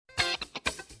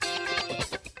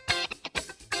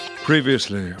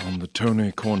Previously on the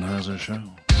Tony Kornheiser Show.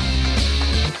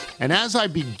 And as I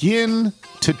begin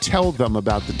to tell them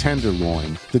about the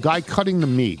tenderloin, the guy cutting the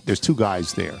meat, there's two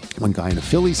guys there. One guy in a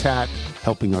Phillies hat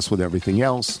helping us with everything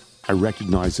else. I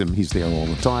recognize him. He's there all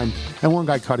the time. And one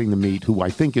guy cutting the meat who I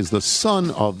think is the son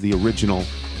of the original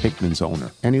Hickman's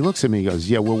owner. And he looks at me and goes,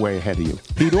 yeah, we're way ahead of you.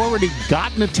 He'd already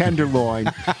gotten a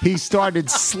tenderloin. He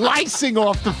started slicing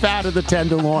off the fat of the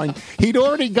tenderloin. He'd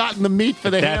already gotten the meat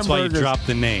for the That's hamburgers. why you dropped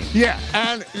the name. Yeah.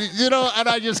 And, and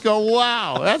I just go,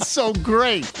 wow, that's so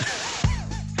great.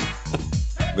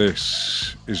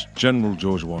 This is General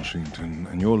George Washington,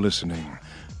 and you're listening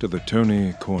to the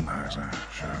Tony Kornheiser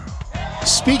Show.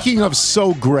 Speaking of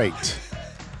so great,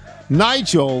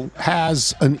 Nigel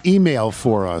has an email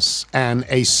for us and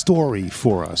a story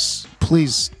for us.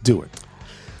 Please do it.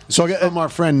 So from our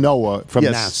friend Noah from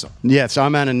NASA. Yes, our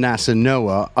man in NASA,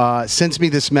 Noah, sends me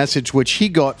this message which he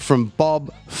got from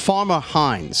Bob Farmer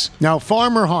Hines. Now,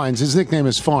 Farmer Hines, his nickname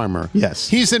is Farmer. Yes.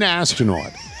 He's an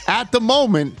astronaut. At the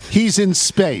moment, he's in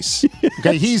space.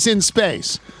 Okay, he's in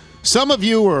space. Some of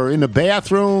you are in the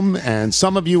bathroom, and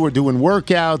some of you are doing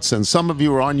workouts, and some of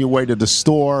you are on your way to the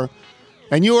store,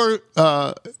 and you're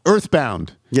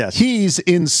earthbound. Yes. He's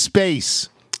in space.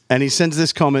 And he sends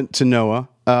this comment to Noah.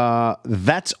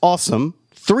 That's awesome.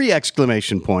 3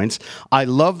 exclamation points. I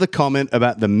love the comment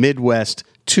about the Midwest.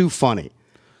 Too funny.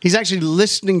 He's actually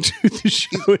listening to the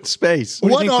show in space.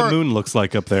 What do you think the moon looks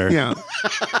like up there? Yeah.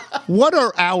 What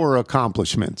are our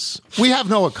accomplishments? We have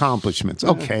no accomplishments.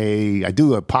 Okay, I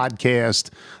do a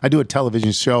podcast, I do a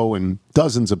television show, and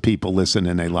dozens of people listen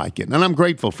and they like it. And I'm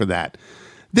grateful for that.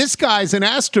 This guy's an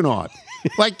astronaut.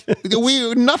 Like,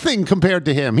 nothing compared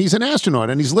to him. He's an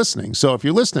astronaut and he's listening. So if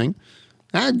you're listening,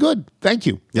 good. Thank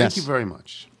you. Yes. Thank you very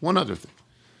much. One other thing.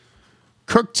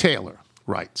 Kirk Taylor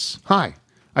writes, Hi.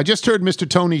 I just heard Mr.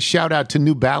 Tony shout out to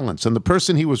New Balance, and the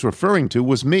person he was referring to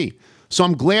was me. So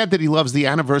I'm glad that he loves the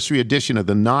anniversary edition of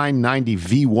the 990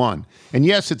 V1. And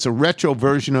yes, it's a retro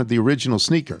version of the original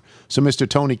sneaker, so Mr.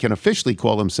 Tony can officially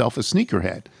call himself a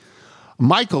sneakerhead.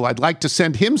 Michael, I'd like to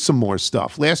send him some more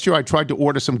stuff. Last year, I tried to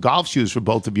order some golf shoes for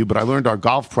both of you, but I learned our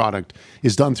golf product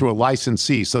is done through a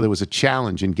licensee, so there was a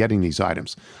challenge in getting these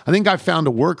items. I think I found a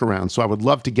workaround, so I would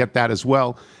love to get that as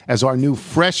well as our new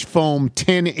Fresh Foam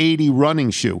 1080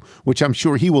 running shoe, which I'm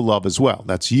sure he will love as well.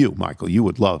 That's you, Michael. You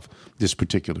would love this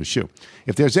particular shoe.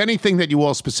 If there's anything that you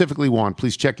all specifically want,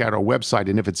 please check out our website,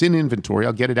 and if it's in inventory,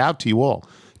 I'll get it out to you all.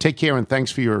 Take care, and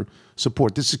thanks for your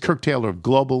support. This is Kirk Taylor of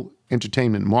Global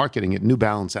Entertainment Marketing at New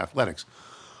Balance Athletics.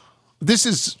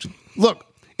 Look,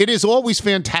 it is always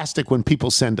fantastic when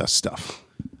people send us stuff,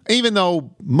 even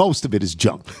though most of it is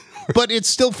junk, but it's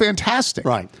still fantastic.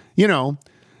 Right.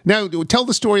 Now tell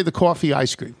the story of the coffee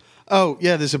ice cream. Oh,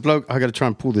 yeah, there's a bloke. I got to try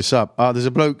and pull this up. There's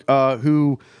a bloke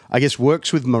who, I guess,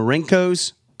 works with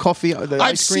Marenko's coffee, the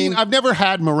ice cream. I've never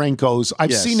had Marenko's.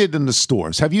 I've seen it in the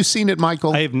stores. Have you seen it,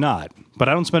 Michael? I have not, but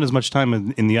I don't spend as much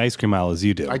time in the ice cream aisle as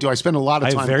you do. I do. I spend a lot of I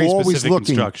have time very always specific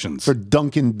looking instructions. for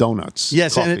Dunkin' Donuts.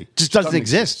 Yes, coffee. and it just doesn't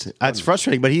exist. That's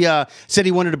frustrating. But he said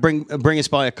he wanted to bring us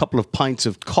by a couple of pints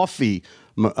of coffee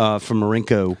from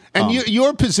Marenko. And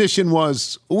your position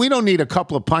was, we don't need a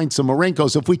couple of pints of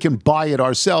Marenko's if we can buy it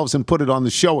ourselves and put it on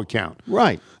the show account.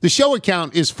 Right. The show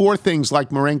account is for things like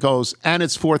Marenko's, and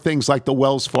it's for things like the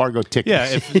Wells Fargo tickets.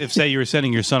 Yeah, if say you were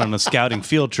sending your son on a scouting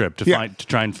field trip to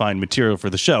try and find material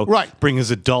for the show, right? Bring his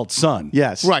adult son.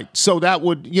 Yes, right. So that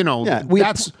would,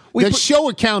 the show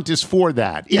account is for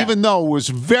that. Yeah. Even though it was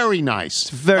very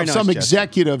nice, some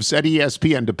executives at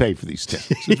ESPN to pay for these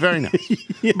tickets. It's very nice,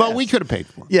 yes. But we could have paid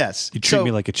for it. Yes, you treat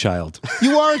me like a child.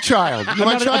 You are a child. You're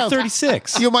my child. I'm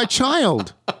 36. You're my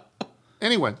child.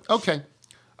 Anyway, okay.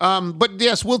 But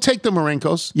yes, we'll take the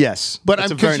Marenko's. Yes, but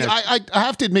I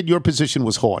have to admit your position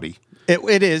was haughty.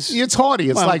 It is. It's haughty.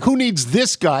 It's like, who needs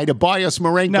this guy to buy us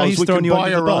Marenko's? No, he's we throwing can you buy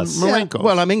under the our own bus. Marenko's. Yeah.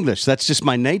 Well, I'm English. That's just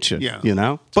my nature.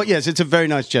 Yeah. But yes, it's a very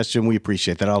nice gesture, and we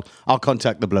appreciate that. I'll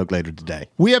contact the bloke later today.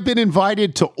 We have been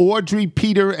invited to Audrey,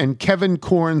 Peter, and Kevin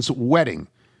Korn's wedding.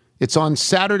 It's on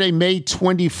Saturday, May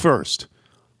 21st.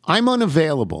 I'm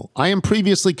unavailable. I am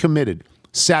previously committed.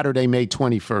 Saturday, May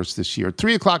 21st this year,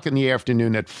 3 o'clock in the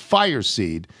afternoon at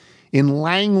Fireseed in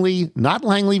Langley, not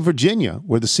Langley, Virginia,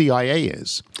 where the CIA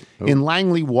is, in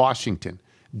Langley, Washington.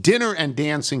 Dinner and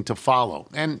dancing to follow.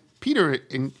 And Peter,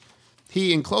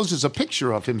 he encloses a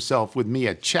picture of himself with me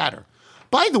at Chatter.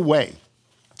 By the way,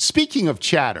 speaking of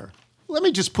Chatter, let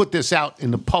me just put this out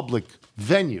in the public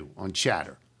venue on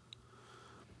Chatter.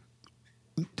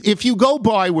 If you go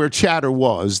by where Chatter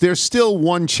was, there's still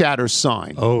one Chatter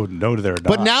sign. Oh, no, there are not.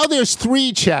 But now there's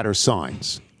 3 Chatter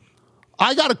signs.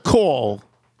 I got a call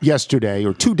yesterday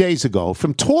or 2 days ago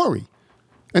from Tori.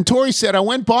 And Tori said, I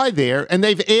went by there and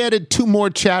they've added 2 more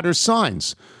Chatter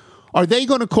signs. Are they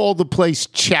going to call the place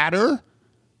Chatter?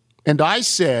 And I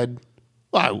said,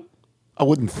 well, I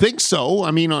wouldn't think so.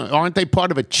 I mean, aren't they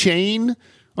part of a chain?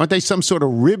 Aren't they some sort of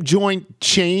rib joint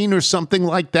chain or something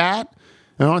like that?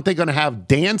 And aren't they going to have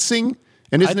dancing?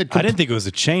 And isn't I didn't think it was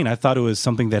a chain. I thought it was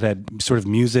something that had sort of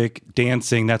music,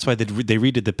 dancing. That's why they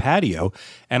redid the patio.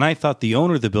 And I thought the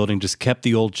owner of the building just kept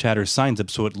the old Chatter signs up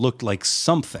so it looked like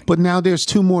something. But now there's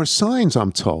 2 more signs,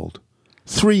 I'm told.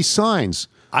 3 signs.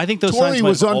 I think those Tori signs might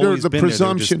was have under always the been there.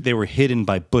 presumption They were hidden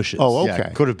by bushes. Oh, okay. Yeah,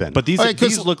 could have been. But these, All right,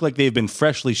 'cause- these look like they've been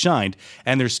freshly shined,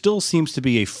 and there still seems to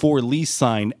be a for lease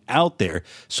sign out there.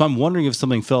 So I'm wondering if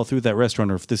something fell through that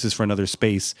restaurant or if this is for another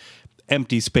space,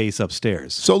 empty space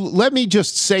upstairs. So let me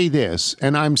just say this,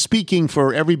 and I'm speaking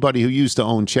for everybody who used to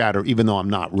own Chatter, even though I'm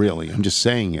not really. I'm just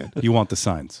saying it. You want the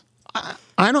signs.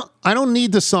 I don't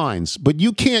need the signs, but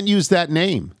you can't use that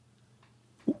name.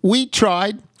 We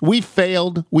tried, we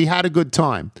failed, we had a good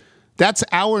time. That's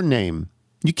our name.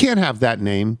 You can't have that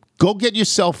name. Go get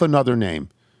yourself another name.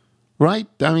 Right?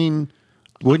 I mean,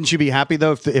 Wouldn't you be happy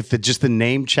though if just the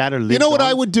name Chatter lived you know what on?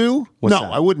 I would do? What's No,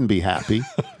 that? I wouldn't be happy.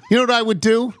 You know what I would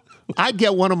do? I'd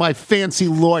get one of my fancy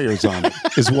lawyers on it,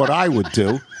 is what I would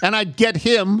do. And I'd get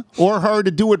him or her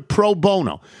to do it pro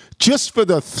bono, just for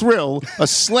the thrill of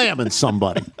slamming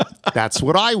somebody. That's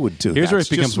what I would do. Here's where it That's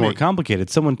becomes just more me. complicated.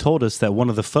 Someone told us that one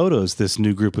of the photos this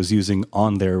new group was using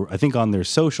on their, I think on their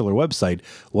social or website,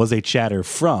 was a Chatter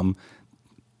from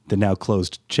the now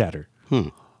closed Chatter.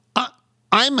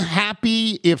 I'm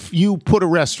happy if you put a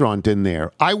restaurant in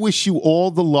there. I wish you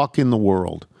all the luck in the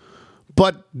world.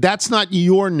 But that's not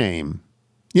your name.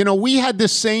 You know, we had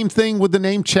this same thing with the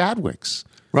name Chadwick's.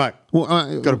 Right.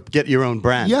 Well, Got to get your own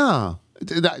brand. yeah.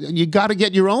 You got to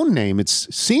get your own name, it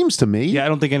seems to me. Yeah, I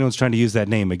don't think anyone's trying to use that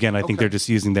name. Again, I think they're just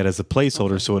using that as a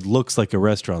placeholder so it looks like a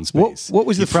restaurant space. What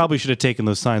was you the probably should have taken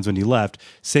those signs when you left,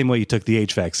 same way you took the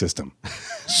HVAC system.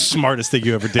 Smartest thing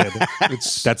you ever did.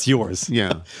 That's yours.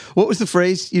 Yeah. What was the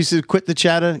phrase? You said quit the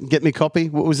Chatter, get me copy.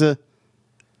 What was the?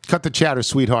 Cut the chatter,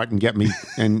 sweetheart, and get me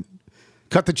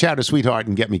cut the chatter, sweetheart,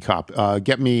 and get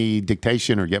me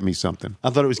dictation or get me something. I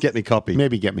thought it was get me copy.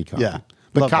 Maybe get me copy. Yeah.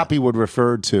 But Love that. copy would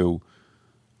refer to,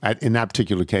 in that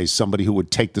particular case, somebody who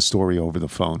would take the story over the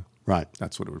phone. Right.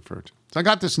 That's what it referred to. So I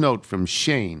got this note from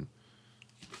Shane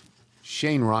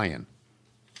Ryan,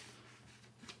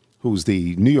 who's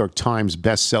the New York Times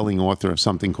best-selling author of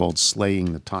something called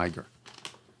Slaying the Tiger.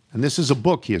 And this is a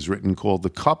book he has written called The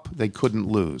Cup They Couldn't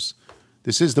Lose.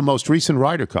 This is the most recent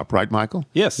Ryder Cup, right, Michael?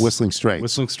 Yes. Whistling Straits.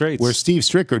 Whistling Straits. Where Steve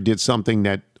Stricker did something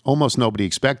that almost nobody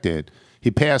expected.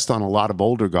 He passed on a lot of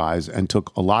older guys and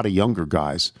took a lot of younger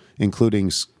guys, including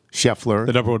Scheffler.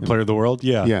 The number one player of the world?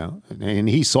 Yeah. Yeah, and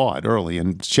he saw it early.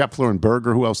 And Scheffler and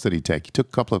Berger, who else did he take? He took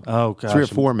a couple of, Oh, gosh. 3 or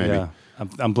 4 maybe. Yeah.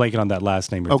 I'm blanking on that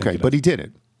last name. You're Okay, thinking but of. he did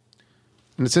it.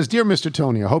 And it says, Dear Mr.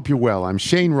 Tony, I hope you're well. I'm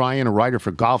Shane Ryan, a writer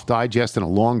for Golf Digest and a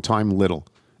longtime little.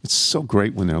 It's so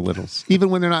great when they're littles, even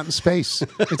when they're not in space.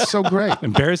 It's so great.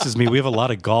 Embarrasses me. We have a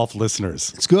lot of golf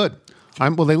listeners. It's good.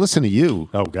 Well, they listen to you.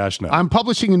 Oh, gosh, no. I'm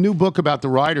publishing a new book about the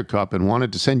Ryder Cup and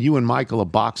wanted to send you and Michael a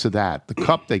box of that. The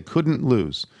Cup They Couldn't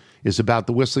Lose is about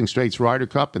the Whistling Straits Ryder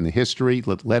Cup and the history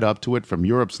that led up to it, from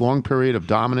Europe's long period of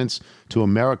dominance to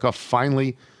America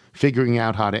finally figuring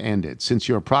out how to end it. Since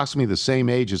you're approximately the same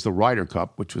age as the Ryder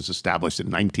Cup, which was established in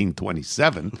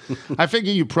 1927, I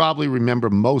figure you probably remember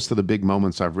most of the big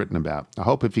moments I've written about. I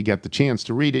hope if you get the chance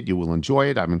to read it, you will enjoy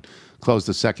it. I'm enclosed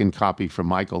the second copy from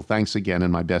Michael. Thanks again,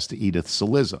 and my best to Edith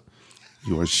Saliza.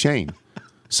 Yours, Shane.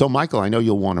 So, Michael, I know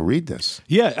you'll want to read this.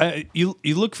 Yeah, you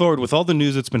look forward with all the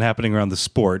news that's been happening around the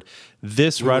sport.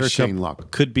 This Ryder Shane Cup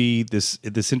Luck. could be this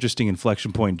interesting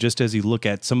inflection point. Just as you look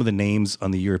at some of the names on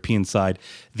the European side,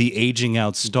 the aging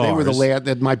out stars. They were the last.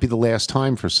 That might be the last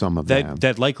time for some of them.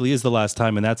 That likely is the last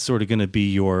time, and that's sort of going to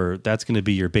be your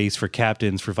base for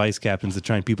captains, for vice captains.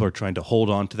 People are trying to hold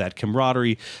on to that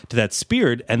camaraderie, to that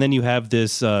spirit, and then you have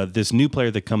this new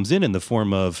player that comes in the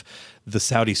form of the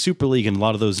Saudi Super League, and a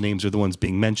lot of those names are the ones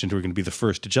being mentioned who are going to be the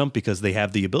first to jump because they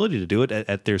have the ability to do it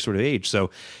at their sort of age.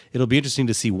 So it'll be interesting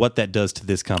to see what that does to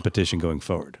this competition going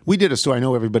forward. We did a story. I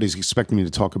know everybody's expecting me to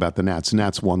talk about the Nats. The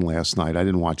Nats won last night. I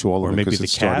didn't watch all of it maybe because the it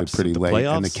started Caps, pretty the late.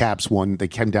 And the playoffs? Caps won. They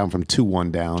came down from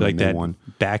 2-1 down, Like and they that won.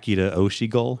 Backy to Oshie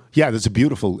goal. Yeah, it's a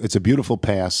beautiful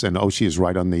pass, and Oshie is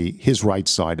right on his right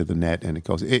side of the net, and it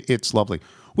goes. It's lovely.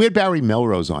 We had Barry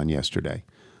Melrose on yesterday,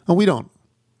 and we don't.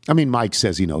 I mean, Mike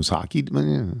says he knows hockey.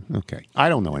 Okay, I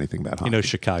don't know anything about hockey. You know,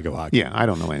 Chicago hockey. Yeah, I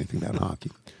don't know anything about hockey.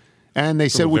 And they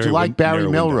said, a would you very like Barry narrow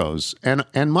window. Melrose?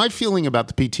 And my feeling about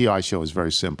the PTI show is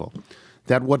very simple.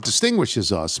 that what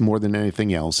distinguishes us more than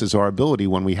anything else is our ability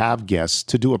when we have guests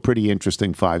to do a pretty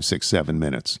interesting 5, 6, 7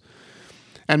 minutes.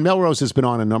 And Melrose has been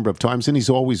on a number of times, and he's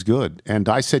always good. And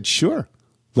I said, sure,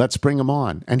 let's bring him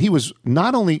on. And he was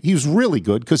really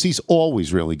good because he's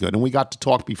always really good. And we got to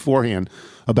talk beforehand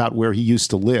about where he used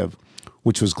to live,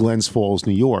 which was Glens Falls,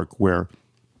 New York, where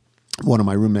one of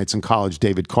my roommates in college,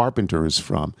 David Carpenter, is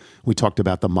from. We talked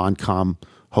about the Montcalm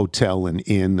Hotel and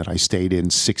Inn that I stayed in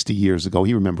 60 years ago.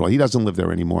 He doesn't live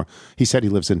there anymore. He said he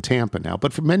lives in Tampa now,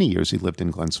 but for many years he lived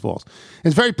in Glens Falls.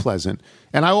 It's very pleasant,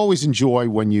 and I always enjoy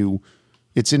when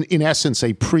it's in essence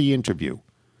a pre-interview.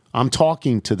 I'm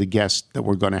talking to the guest that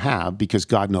we're going to have because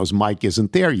God knows Mike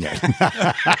isn't there yet.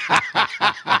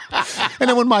 And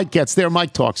then when Mike gets there,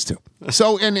 Mike talks too.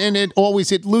 So, and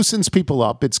it loosens people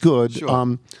up. It's good.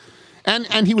 Sure.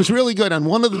 And he was really good. And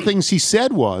one of the things he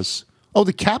said was, oh,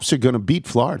 the Caps are going to beat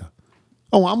Florida.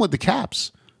 Oh, I'm with the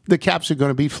Caps. The Caps are going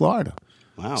to beat Florida.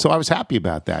 Wow. So I was happy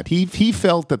about that. He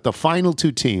felt that the final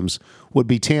two teams would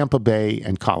be Tampa Bay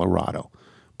and Colorado.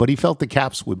 But he felt the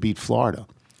Caps would beat Florida.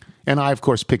 And I, of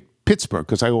course, picked Pittsburgh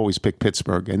because I always pick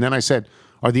Pittsburgh. And then I said,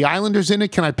 are the Islanders in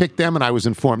it? Can I pick them? And I was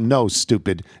informed, no,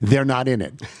 stupid. They're not in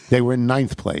it. They were in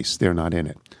 9th place. They're not in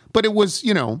it. But it was,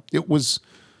 it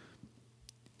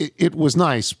was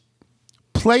nice.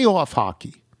 Playoff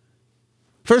hockey.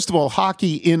 First of all,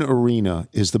 hockey in arena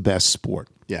is the best sport.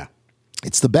 Yeah.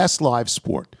 It's the best live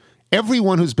sport.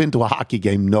 Everyone who's been to a hockey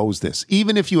game knows this.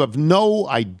 Even if you have no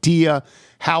idea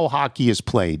how hockey is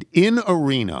played, in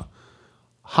arena,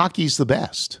 hockey's the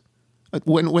best.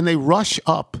 When they rush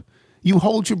up, you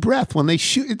hold your breath. When they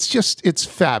shoot, it's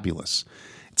fabulous.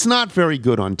 It's not very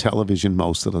good on television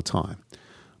most of the time.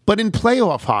 But in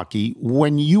playoff hockey,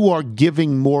 when you are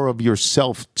giving more of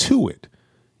yourself to it,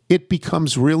 it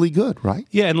becomes really good, right?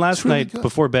 Yeah, and last really night good.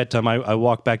 before bedtime, I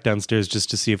walked back downstairs just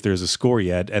to see if there's a score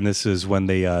yet. And this is when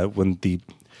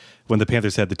when the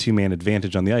Panthers had the 2-man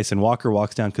advantage on the ice, and Walker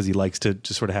walks down because he likes to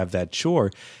just sort of have that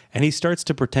chore, and he starts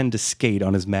to pretend to skate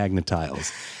on his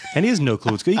Magna-Tiles. And he has no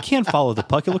clue what's going on. He can't follow the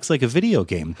puck. It looks like a video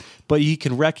game, but he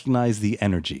can recognize the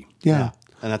energy. Yeah.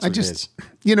 And that's what it is.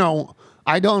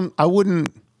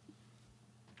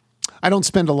 I don't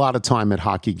spend a lot of time at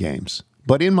hockey games.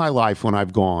 But in my life, when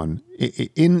I've gone,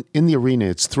 in the arena,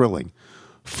 it's thrilling.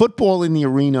 Football in the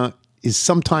arena is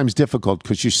sometimes difficult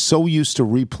because you're so used to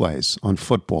replays on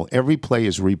football. Every play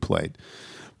is replayed.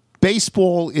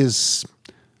 Baseball is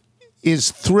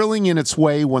thrilling in its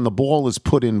way when the ball is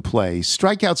put in play.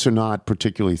 Strikeouts are not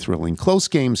particularly thrilling. Close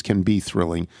games can be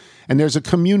thrilling. And there's a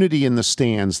community in the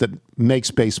stands that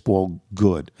makes baseball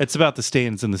good. It's about the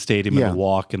stands in the stadium and the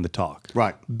walk and the talk.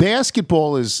 Right.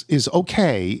 Basketball is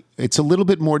okay. It's a little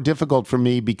bit more difficult for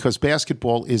me because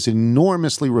basketball is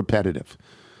enormously repetitive.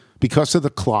 Because of the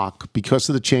clock, because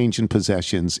of the change in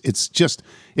possessions. It's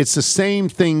the same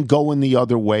thing going the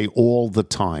other way all the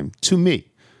time, to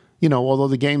me. Although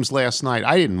the games last night,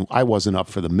 I wasn't up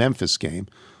for the Memphis game.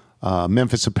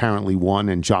 Memphis apparently won,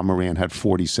 and John Moran had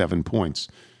 47 points.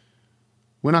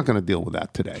 We're not going to deal with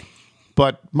that today.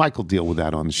 But Mike will deal with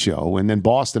that on the show. And then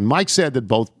Boston. Mike said that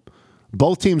both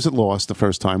teams that lost the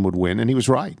first time would win, and he was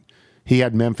right. He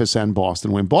had Memphis and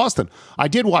Boston win. Boston, I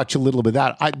did watch a little bit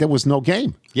of that. There was no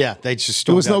game. Yeah, they just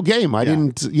there was no game. I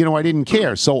didn't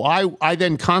care. So I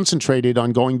then concentrated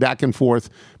on going back and forth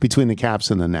between the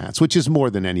Caps and the Nats, which is more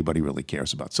than anybody really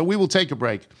cares about. So we will take a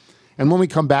break. And when we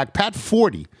come back, Pat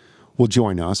Forty will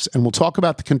join us, and we'll talk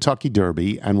about the Kentucky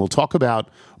Derby, and we'll talk about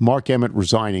Mark Emmett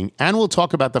resigning, and we'll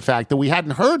talk about the fact that we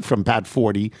hadn't heard from Pat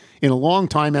Forty in a long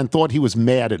time and thought he was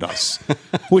mad at us,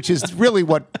 which is really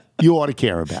what you ought to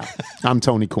care about. I'm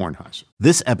Tony Kornheiser.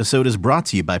 This episode is brought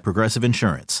to you by Progressive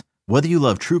Insurance. Whether you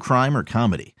love true crime or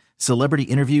comedy, celebrity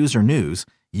interviews or news,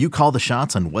 you call the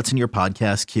shots on what's in your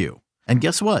podcast queue. And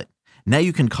guess what? Now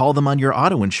you can call them on your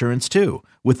auto insurance too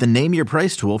with the Name Your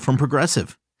Price tool from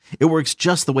Progressive. It works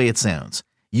just the way it sounds.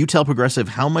 You tell Progressive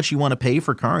how much you want to pay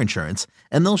for car insurance,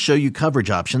 and they'll show you coverage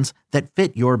options that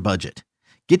fit your budget.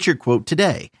 Get your quote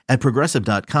today at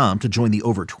Progressive.com to join the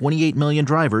over 28 million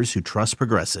drivers who trust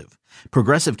Progressive.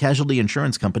 Progressive Casualty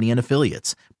Insurance Company and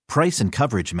Affiliates. Price and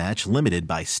coverage match limited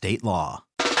by state law.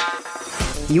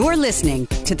 You're listening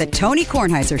to The Tony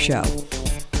Kornheiser Show.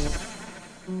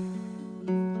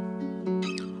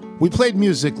 We played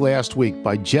music last week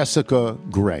by Jessica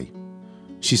Gray.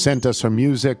 She sent us her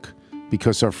music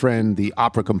because our friend, the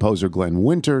opera composer Glenn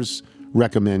Winters,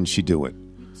 recommends she do it.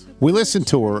 We listened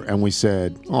to her and we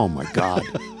said, oh my God.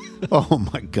 Oh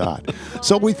my God.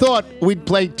 So we thought we'd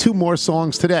play 2 more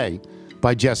songs today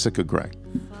by Jessica Gray.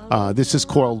 This is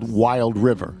called Wild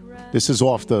River. This is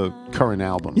off the current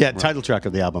album. Yeah, right? title track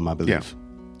of the album, I believe.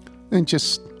 Yeah. And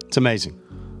just It's amazing.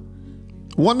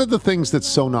 One of the things that's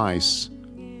so nice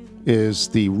is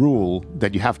the rule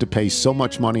that you have to pay so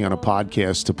much money on a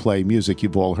podcast to play music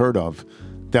you've all heard of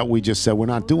that we just said we're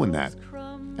not doing that.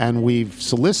 And we've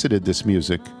solicited this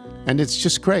music, and it's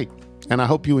just great. And I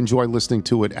hope you enjoy listening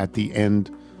to it at the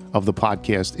end of the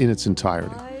podcast in its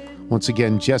entirety. Once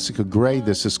again, Jessica Gray,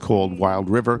 this is called Wild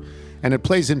River, and it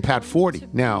plays in Pat Forty.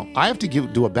 Now, I have to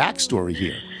do a backstory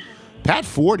here. Pat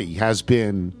Forty has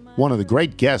been one of the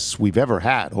great guests we've ever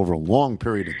had over a long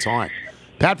period of time.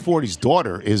 Pat Forty's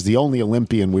daughter is the only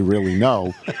Olympian we really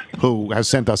know who has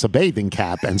sent us a bathing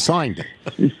cap and signed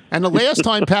it. And the last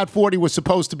time Pat Forty was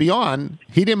supposed to be on,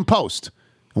 he didn't post.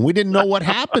 And we didn't know what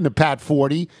happened to Pat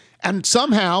Forty. And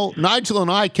somehow, Nigel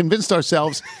and I convinced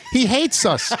ourselves he hates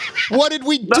us. What did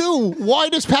we do? Why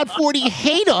does Pat Forty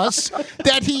hate us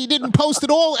that he didn't post at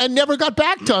all and never got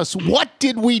back to us? What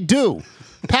did we do?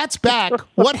 Pat's back.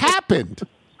 What happened?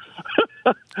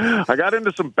 I got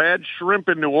into some bad shrimp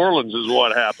in New Orleans is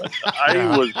what happened.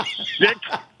 I was sick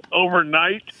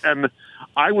overnight, and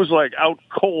I was like out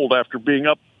cold after being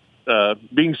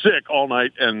sick all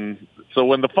night. And so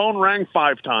when the phone rang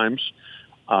 5 times,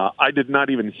 I did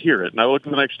not even hear it. And I looked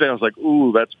the next day, I was like,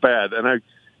 ooh, that's bad. And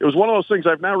it was one of those things.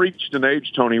 I've now reached an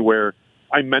age, Tony, where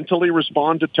I mentally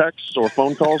respond to texts or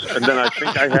phone calls, and then I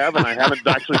think I have, and I haven't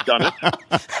actually done it.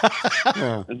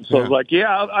 And so I was like,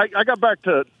 I got back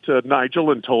to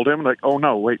Nigel and told him, like, oh,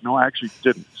 no, wait, no, I actually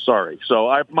didn't. Sorry.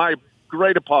 So my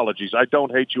great apologies. I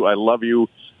don't hate you. I love you.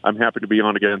 I'm happy to be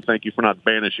on again. Thank you for not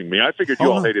banishing me. I figured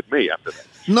you all hated me after that.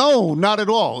 No, not at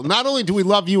all. Not only do we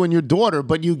love you and your daughter,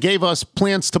 but you gave us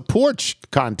Plants to Porch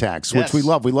contacts, which we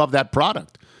love. We love that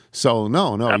product. So,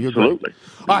 no, Absolutely. You're great.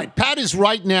 All right, Pat is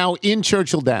right now in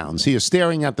Churchill Downs. He is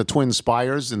staring at the Twin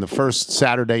Spires in the first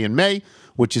Saturday in May,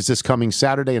 which is this coming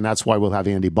Saturday, and that's why we'll have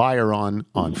Andy Beyer on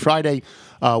Friday.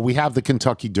 We have the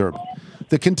Kentucky Derby.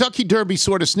 The Kentucky Derby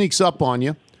sort of sneaks up on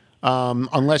you,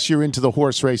 unless you're into the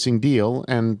horse racing deal,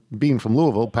 and being from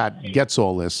Louisville, Pat gets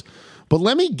all this. But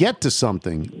let me get to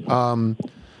something.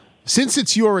 Since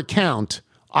it's your account,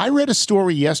 I read a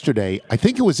story yesterday, I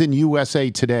think it was in USA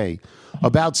Today,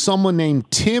 about someone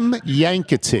named Tim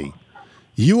Yankety.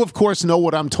 You, of course, know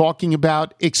what I'm talking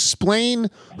about. Explain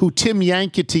who Tim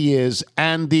Yankety is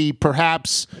and the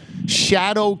perhaps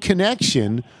shadow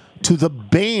connection to the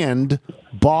band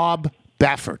Bob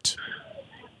Baffert.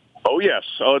 Oh, yes.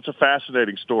 Oh, it's a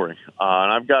fascinating story.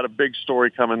 And I've got a big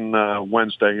story coming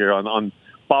Wednesday here on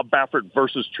Bob Baffert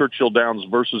versus Churchill Downs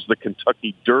versus the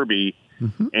Kentucky Derby.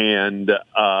 Mm-hmm. And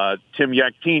Tim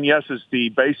Yankety, yes, is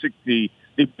the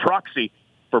proxy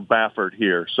for Baffert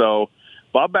here. So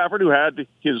Bob Baffert, who had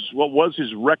what was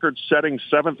his record-setting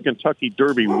 7th Kentucky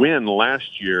Derby win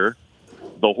last year,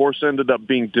 the horse ended up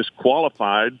being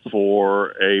disqualified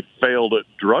for a failed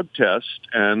drug test,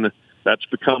 and that's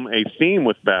become a theme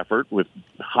with Baffert, with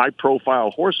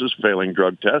high-profile horses failing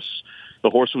drug tests.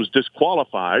 The horse was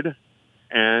disqualified,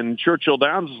 and Churchill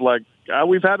Downs is like,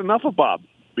 we've had enough of Bob,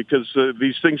 because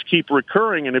these things keep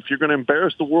recurring, and if you're going to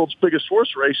embarrass the world's biggest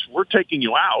horse race, we're taking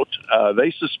you out.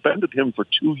 They suspended him for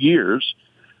 2 years.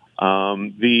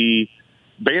 Banned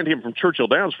him from Churchill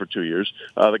Downs for 2 years.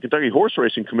 The Kentucky Horse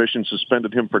Racing Commission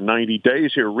suspended him for 90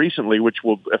 days here recently, which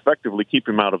will effectively keep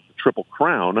him out of the Triple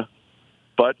Crown.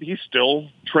 But he's still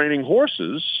training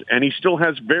horses, and he still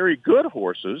has very good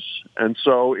horses. And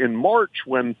so in March,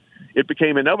 when it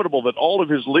became inevitable that all of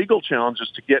his legal challenges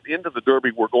to get into the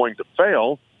Derby were going to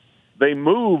fail, they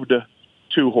moved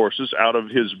 2 horses out of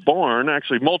his barn,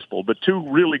 actually multiple, but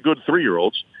 2 really good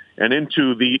 3-year-olds, and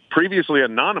into the previously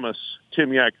anonymous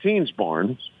Tim Yaktene's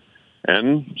barn.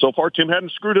 And so far, Tim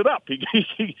hadn't screwed it up.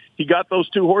 He got those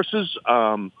 2 horses,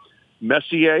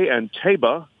 Messier and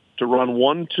Taba, to run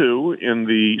 1-2 in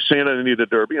the Santa Anita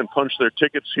Derby and punch their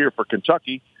tickets here for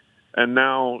Kentucky. And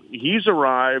now he's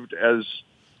arrived as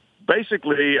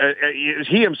basically,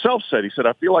 he himself said,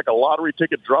 I feel like a lottery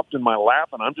ticket dropped in my lap,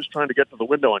 and I'm just trying to get to the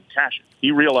window and cash it.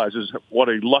 He realizes what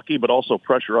a lucky but also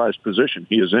pressurized position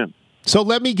he is in. So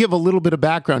let me give a little bit of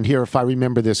background here, if I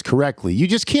remember this correctly. You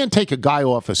just can't take a guy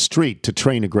off a street to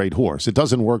train a great horse. It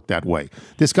doesn't work that way.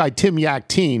 This guy, Tim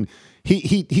Yaktene,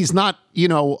 he's not,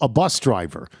 a bus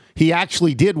driver. He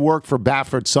actually did work for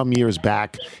Baffert some years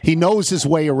back. He knows his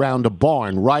way around a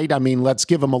barn, right? I mean, let's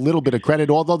give him a little bit of credit,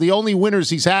 although the only winners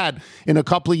he's had in a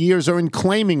couple of years are in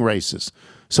claiming races.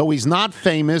 So he's not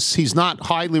famous. He's not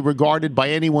highly regarded by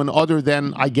anyone other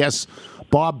than, I guess,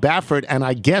 Bob Baffert, and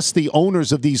I guess the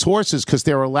owners of these horses, because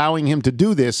they're allowing him to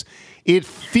do this. It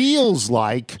feels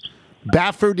like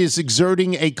Baffert is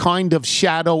exerting a kind of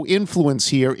shadow influence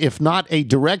here, if not a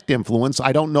direct influence.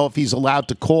 I don't know if he's allowed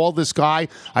to call this guy.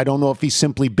 I don't know if he's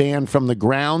simply banned from the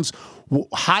grounds.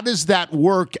 How does that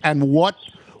work, and what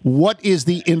is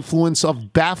the influence of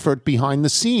Baffert behind the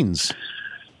scenes?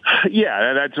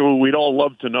 Yeah, that's we'd all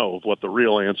love to know what the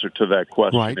real answer to that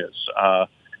question is.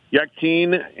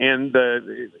 Yakin and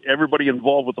everybody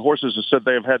involved with the horses has said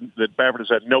that Baffert has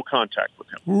had no contact with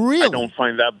him. Really? I don't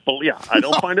find that. I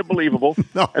don't find it believable.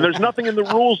 No. And there's nothing in the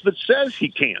rules that says he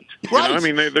can't. Right. You know? I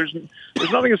mean, there's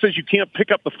nothing that says you can't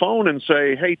pick up the phone and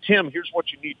say, "Hey, Tim, here's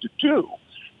what you need to do."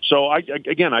 So I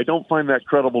don't find that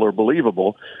credible or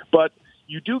believable. But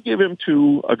you do give him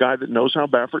to a guy that knows how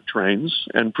Baffert trains,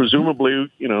 and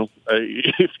presumably,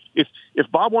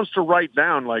 if Bob wants to write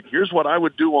down, like, here's what I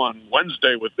would do on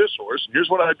Wednesday with this horse, and here's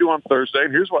what I do on Thursday,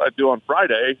 and here's what I do on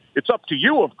Friday, it's up to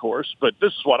you, of course, but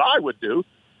this is what I would do,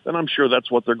 then I'm sure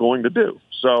that's what they're going to do.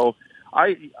 So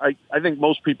I think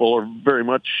most people are very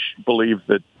much believe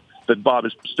that Bob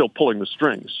is still pulling the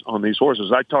strings on these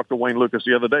horses. I talked to Wayne Lucas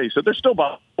the other day. He said they're still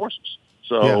Bob's horses.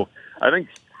 So I think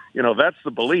that's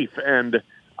the belief. And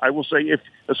I will say,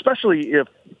 especially if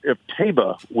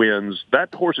Taiba wins,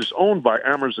 that horse is owned by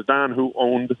Amr Zidane, who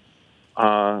owned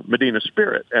Medina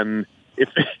Spirit. And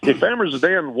if Amr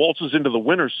Zidane waltzes into the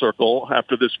winner's circle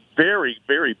after this very,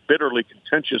 very bitterly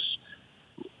contentious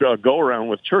go-around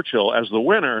with Churchill as the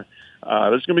winner,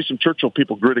 there's going to be some Churchill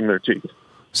people gritting their teeth.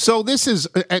 So this is,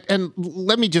 and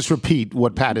let me just repeat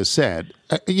what Pat has said.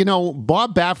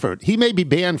 Bob Baffert, he may be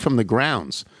banned from the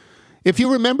grounds. If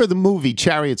you remember the movie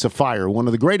Chariots of Fire, one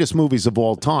of the greatest movies of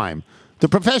all time, the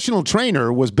professional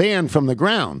trainer was banned from the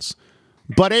grounds.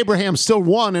 But Abraham still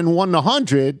won and won the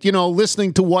 100,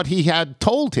 listening to what he had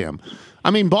told him.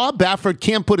 I mean, Bob Baffert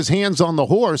can't put his hands on the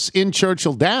horse in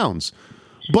Churchill Downs.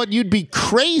 But you'd be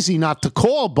crazy not to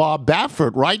call Bob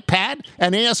Baffert, right, Pat,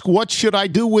 and ask, what should I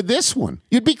do with this one?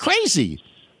 You'd be crazy.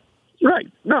 Right.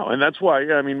 No, and that's why,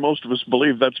 most of us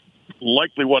believe that's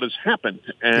likely what has happened.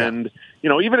 And,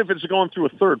 even if it's going through a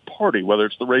third party, whether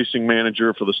it's the racing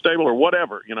manager for the stable or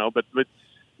whatever, but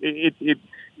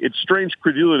it's strange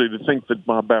credulity to think that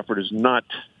Bob Baffert is not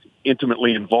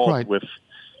intimately involved with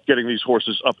getting these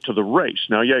horses up to the race.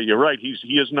 Now, yeah, you're right.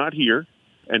 He is not here.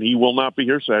 And he will not be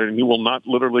here Saturday, and he will not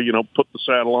literally, put the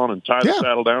saddle on and tie the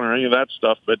saddle down or any of that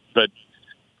stuff. But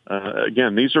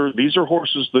again, these are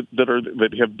horses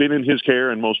that have been in his care,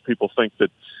 and most people think that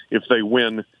if they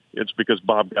win, it's because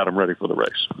Bob got them ready for the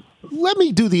race. Let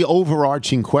me do the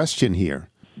overarching question here.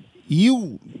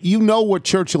 You know what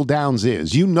Churchill Downs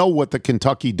is. You know what the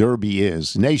Kentucky Derby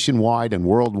is, nationwide and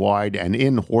worldwide and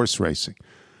in horse racing.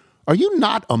 Are you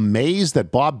not amazed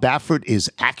that Bob Baffert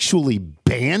is actually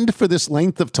banned for this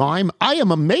length of time? I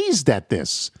am amazed at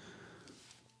this.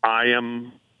 I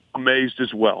am amazed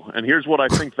as well. And here's what I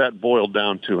think that boiled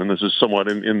down to, and this is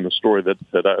somewhat in the story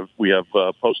that we have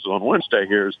posted on Wednesday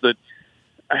here, is that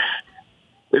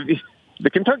the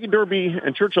Kentucky Derby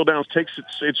and Churchill Downs takes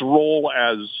its role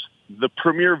as the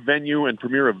premier venue and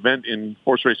premier event in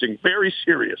horse racing very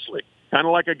seriously, kind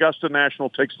of like Augusta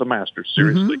National takes the Masters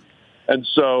seriously. Mm-hmm. And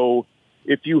so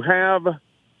if you have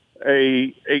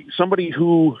somebody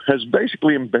who has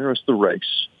basically embarrassed the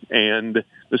race, and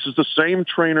this is the same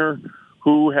trainer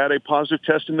who had a positive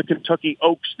test in the Kentucky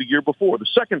Oaks the year before, the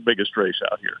second biggest race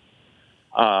out here,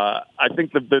 I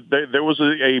think that there was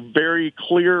a very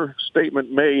clear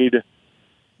statement made.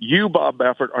 You, Bob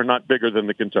Baffert, are not bigger than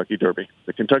the Kentucky Derby.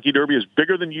 The Kentucky Derby is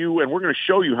bigger than you, and we're going to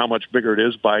show you how much bigger it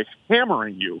is by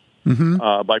hammering you,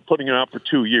 by putting it out for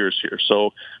 2 years here.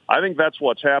 So I think that's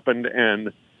what's happened,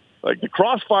 and like the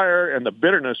crossfire and the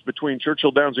bitterness between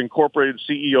Churchill Downs Incorporated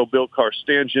CEO Bill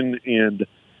Carstanjen and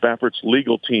Baffert's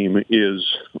legal team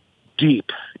is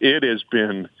deep. It's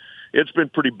been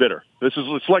pretty bitter.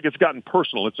 It's like it's gotten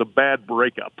personal. It's a bad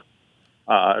breakup.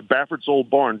 Baffert's old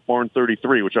barn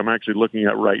 33, which I'm actually looking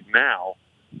at right now,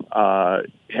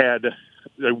 had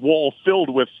a wall filled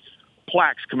with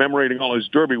plaques commemorating all his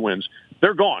Derby wins.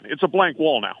 They're gone. It's a blank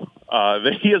wall now.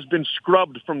 He has been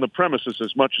scrubbed from the premises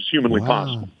as much as humanly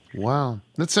possible. Wow.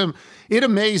 It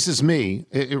amazes me.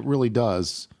 It really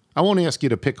does. I won't ask you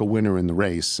to pick a winner in the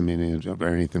race, or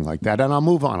anything like that. And I'll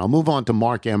move on. I'll move on to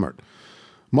Mark Emmert.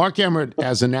 Mark Emmert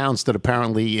has announced that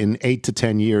apparently in 8 to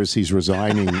 10 years he's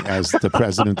resigning as the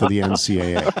president of the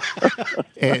NCAA.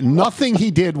 And nothing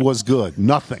he did was good.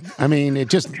 Nothing. I mean, it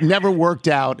just never worked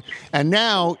out. And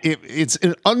now it's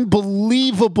an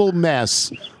unbelievable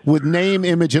mess with name,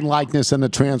 image, and likeness and the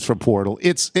transfer portal.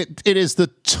 It is the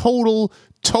total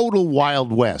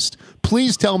Wild West.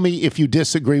 Please tell me if you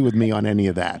disagree with me on any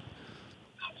of that.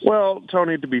 Well,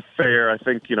 Tony, to be fair, I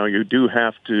think, you do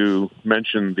have to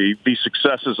mention the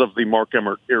successes of the Mark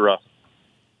Emmert era.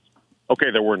 Okay,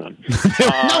 there were none.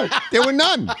 No, there were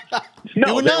none.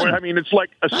 No, I mean, it's like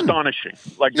astonishing.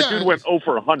 Like the dude went 0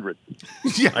 for 100.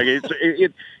 Yeah. Like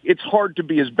it's hard to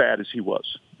be as bad as he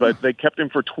was, but they kept him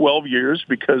for 12 years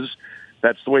because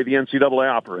that's the way the NCAA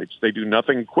operates. They do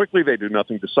nothing quickly, they do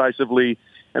nothing decisively,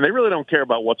 and they really don't care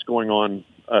about what's going on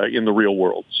in the real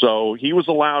world. So he was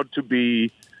allowed to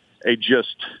be a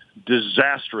just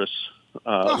disastrous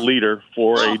leader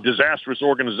for a disastrous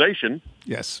organization.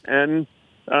 Yes. And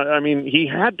I mean, he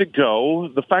had to go.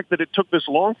 The fact that it took this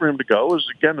long for him to go is,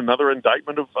 again, another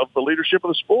indictment of the leadership of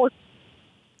the sport.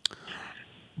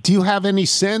 Do you have any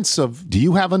sense do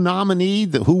you have a nominee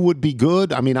who would be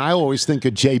good? I mean, I always think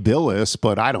of Jay Billis,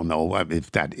 but I don't know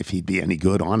if he'd be any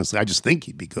good, honestly. I just think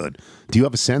he'd be good. Do you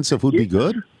have a sense of who'd be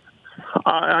good?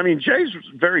 I mean, Jay's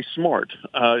very smart.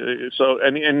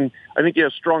 And I think he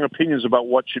has strong opinions about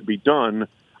what should be done.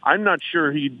 I'm not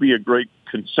sure he'd be a great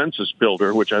consensus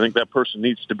builder, which I think that person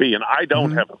needs to be. And I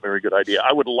don't have a very good idea.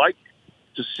 I would like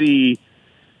to see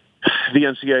the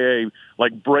NCAA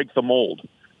break the mold.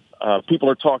 People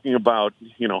are talking about,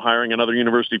 hiring another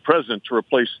university president to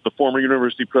replace the former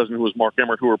university president who was Mark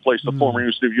Emmert, who replaced the former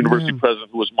university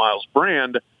president who was Miles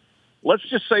Brand. Let's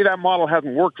just say that model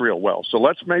hasn't worked real well. So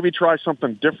let's maybe try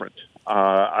something different.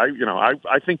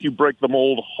 I think you break the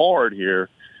mold hard here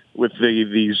with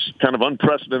these kind of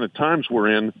unprecedented times we're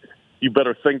in. You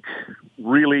better think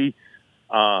really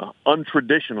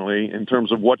untraditionally in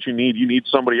terms of what you need. You need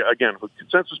somebody, again, a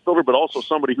consensus builder, but also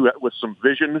somebody with some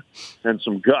vision and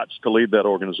some guts to lead that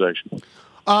organization.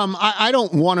 I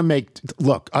don't want to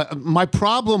look, my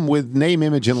problem with name,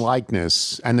 image, and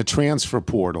likeness and the transfer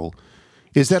portal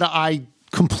is that I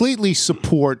completely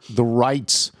support the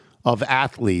rights of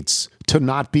athletes to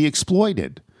not be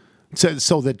exploited.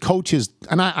 So that coaches,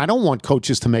 and I don't want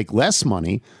coaches to make less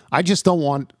money. I just don't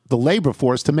want the labor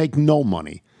force to make no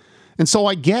money. And so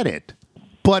I get it.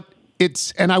 But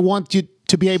and I want you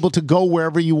to be able to go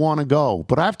wherever you want to go.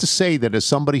 But I have to say that as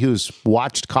somebody who's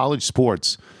watched college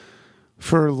sports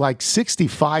for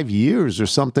 65 years or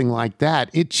something like that,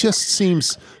 it just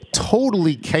seems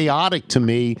totally chaotic to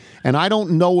me. And I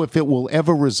don't know if it will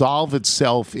ever resolve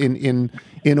itself in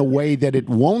a way that it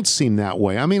won't seem that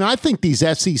way. I mean, I think these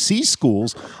SEC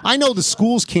schools, I know the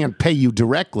schools can't pay you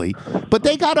directly, but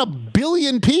they got 1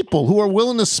 billion people who are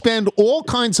willing to spend all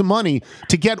kinds of money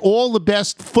to get all the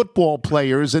best football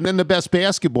players and then the best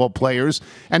basketball players.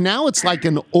 And now it's like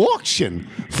an auction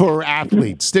for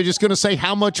athletes. They're just going to say,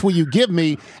 how much will you give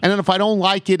me? And then if I don't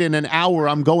like it in an hour,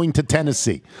 I'm going to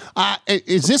Tennessee.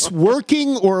 Is this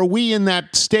working, or are we in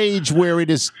that stage where it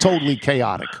is totally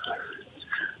chaotic?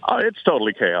 It's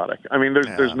totally chaotic. I mean,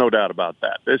 there's no doubt about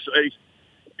that. It's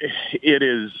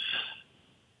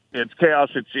chaos.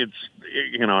 It's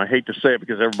I hate to say it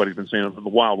because everybody's been saying it in the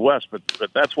Wild West, but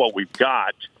that's what we've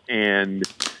got. And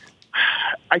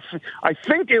I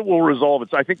think it will resolve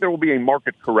itself. I think there will be a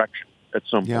market correction at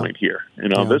some point here.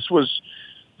 This was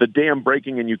the dam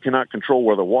breaking, and you cannot control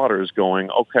where the water is going.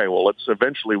 Okay, well,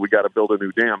 we got to build a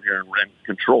new dam here and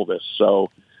control this. So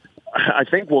I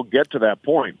think we'll get to that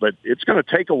point, but it's going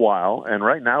to take a while. And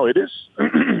right now it is,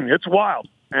 it's wild.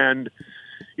 And,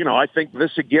 I think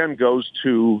this again goes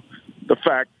to the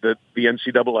fact that the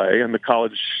NCAA and the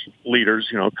college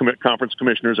leaders, conference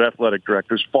commissioners, athletic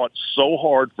directors fought so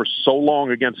hard for so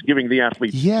long against giving the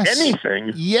athletes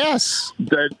anything. Yes.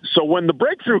 So when the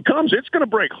breakthrough comes, it's going to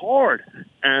break hard,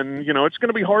 and, it's going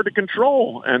to be hard to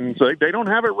control. And they don't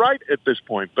have it right at this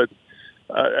point, but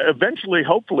eventually,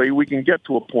 hopefully, we can get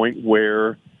to a point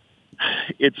where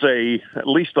it's at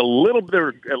least a little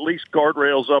bit, at least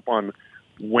guardrails up on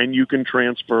when you can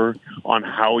transfer, on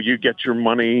how you get your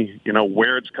money,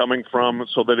 where it's coming from,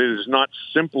 so that it is not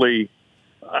simply,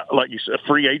 like you said,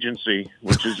 free agency,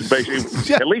 which is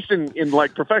basically, at least in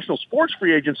professional sports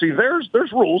free agency, there's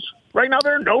rules. Right now,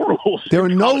 there are no rules. There are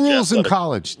no rules in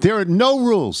college. There are no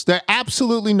rules. There are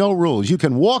absolutely no rules. You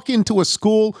can walk into a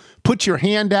school, put your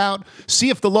hand out, see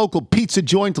if the local pizza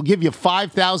joint will give you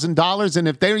 $5,000, and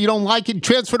if you don't like it,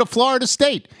 transfer to Florida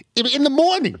State in the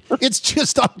morning. It's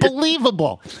just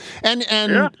unbelievable. And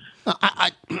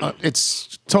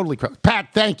it's totally crazy. Pat,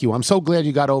 thank you. I'm so glad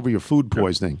you got over your food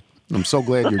poisoning. I'm so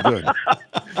glad you're good.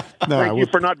 Thank you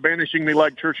for not banishing me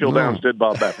like Churchill Downs did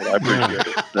Bob Baffert. I appreciate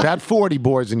it. That 40,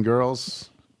 boys and girls.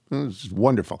 It's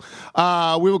wonderful.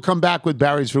 We will come back with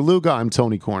Barry's Verluga. I'm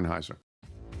Tony Kornheiser.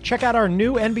 Check out our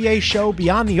new NBA show,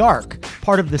 Beyond the Arc,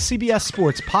 part of the CBS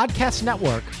Sports Podcast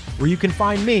Network, where you can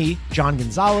find me, John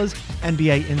Gonzalez,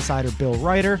 NBA insider Bill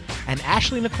Ryder, and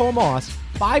Ashley Nicole Moss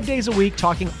 5 days a week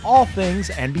talking all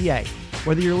things NBA.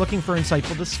 Whether you're looking for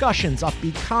insightful discussions,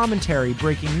 upbeat commentary,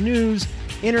 breaking news,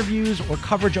 interviews, or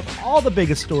coverage of all the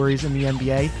biggest stories in the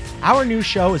NBA, our new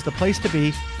show is the place to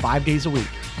be 5 days a week.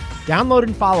 Download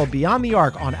and follow Beyond the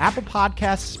Arc on Apple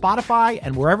Podcasts, Spotify,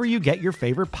 and wherever you get your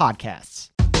favorite podcasts.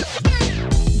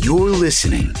 You're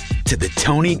listening to The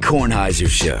Tony Kornheiser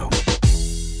Show.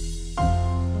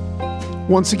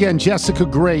 Once again, Jessica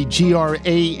Gray,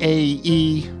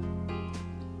 Grae.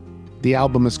 The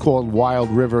album is called Wild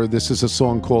River. This is a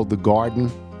song called The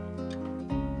Garden.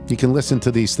 You can listen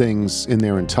to these things in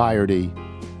their entirety,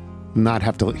 not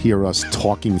have to hear us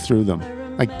talking through them.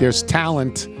 Like, there's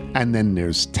talent, and then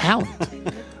there's talent.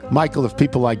 Michael, if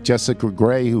people like Jessica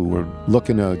Gray, who are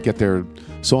looking to get their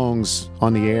songs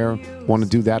on the air, want to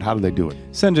do that, how do they do it?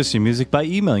 Send us your music by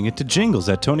emailing it to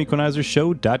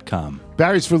jingles@TonyKornheiserShow.com.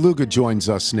 Barry's Verluga joins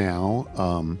us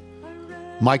now.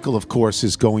 Michael, of course,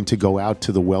 is going to go out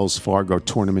to the Wells Fargo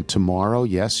tournament tomorrow.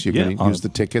 Yes, you're going to use the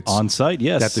tickets on site.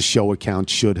 Yes, that the show account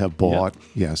should have bought.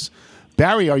 Yeah. Yes,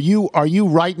 Barry, are you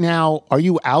right now? Are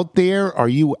you out there? Are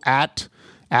you at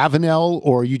Avenel,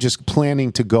 or are you just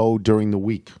planning to go during the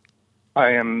week? I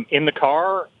am in the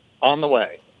car on the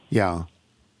way. Yeah,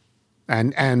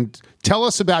 and tell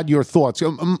us about your thoughts,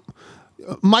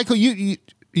 Michael.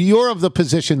 You're of the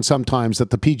position sometimes that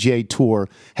the PGA Tour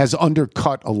has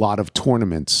undercut a lot of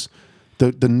tournaments,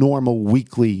 the normal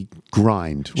weekly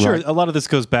grind. Sure, right? A lot of this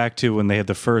goes back to when they had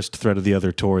the first thread of the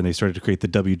other tour and they started to create the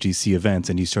WGC events,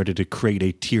 and you started to create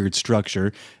a tiered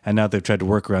structure, and now they've tried to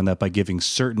work around that by giving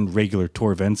certain regular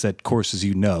tour events at courses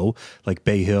like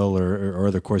Bay Hill or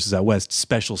other courses out west,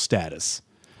 special status.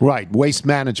 Right, Waste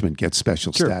Management gets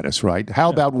special status, right? How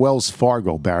about Wells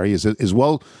Fargo, Barry?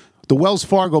 The Wells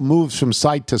Fargo moves from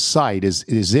site to site.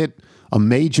 Is it a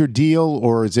major deal,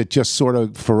 or is it just sort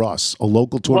of, for us, a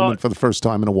local tournament for the first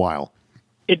time in a while?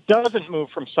 It doesn't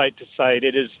move from site to site.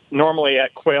 It is normally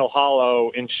at Quail Hollow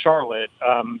in Charlotte.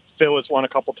 Phil has won a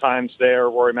couple times there.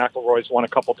 Rory McIlroy's won a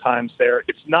couple times there.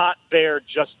 It's not there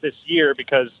just this year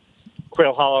because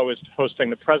Quail Hollow is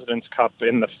hosting the President's Cup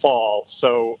in the fall.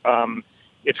 So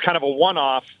it's kind of a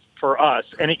one-off for us.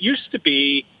 And it used to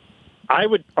be, I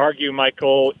would argue,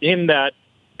 Michael, in that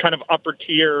kind of upper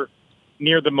tier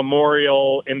near the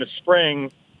Memorial in the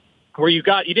spring, where you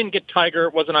didn't get Tiger,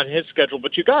 it wasn't on his schedule,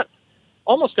 but you got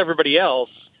almost everybody else.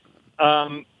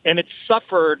 And it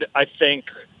suffered, I think,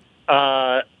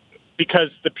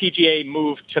 because the PGA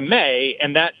moved to May,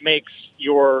 and that makes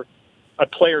a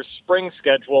player's spring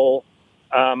schedule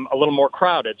a little more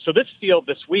crowded. So this field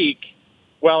this week,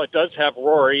 well, it does have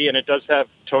Rory, and it does have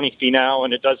Tony Finau,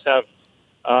 and it does have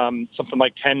something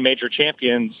like 10 major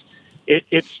champions.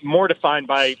 It's more defined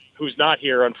by who's not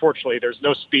here. Unfortunately, there's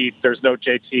no Speed, there's no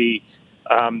JT.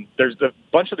 There's a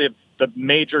bunch of the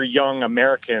major young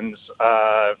Americans,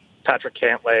 Patrick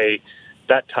Cantlay,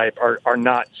 that type, are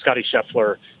not. Scotty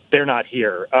Scheffler, they're not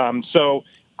here. So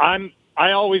I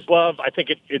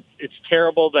think it's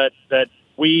terrible that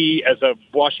we as a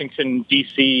Washington,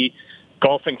 D.C.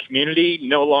 golfing community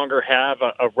no longer have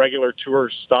a regular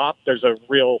tour stop. There's a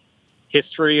real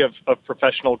history of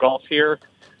professional golf here.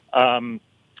 And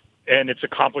it's a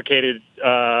complicated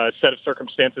set of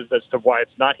circumstances as to why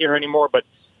it's not here anymore. But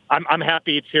I'm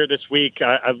happy it's here this week.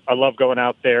 I love going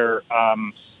out there,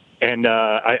 and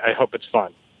I hope it's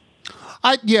fun.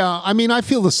 I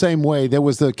feel the same way. There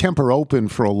was the Kemper Open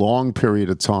for a long period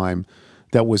of time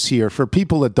that was here. For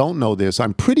people that don't know this,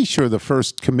 I'm pretty sure the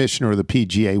first commissioner of the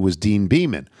PGA was Dean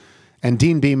Beeman. And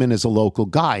Dean Beeman is a local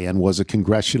guy and was a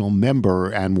congressional member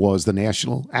and was the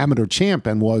national amateur champ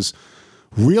and was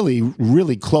really,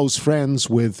 really close friends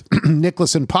with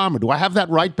Nicklaus and Palmer. Do I have that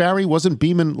right, Barry? Wasn't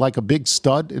Beeman like a big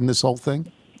stud in this whole thing?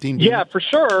 Dean Beeman? Yeah, for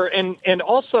sure. And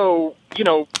also,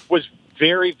 was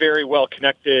very, very well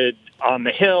connected on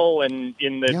the Hill and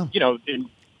in the, in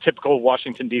typical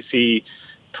Washington, D.C.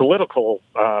 political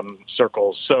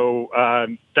circles. So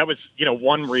that was,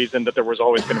 one reason that there was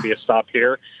always going to be a stop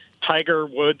here. Tiger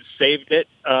Woods saved it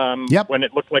when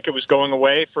it looked like it was going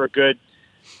away for a good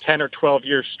 10 or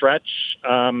 12-year stretch.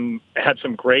 Had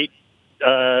some great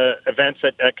events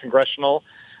at Congressional.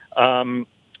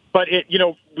 But,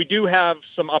 we do have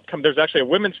some upcoming. There's actually a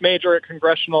women's major at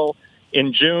Congressional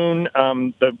in June,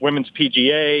 the Women's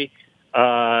PGA.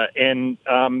 And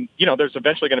there's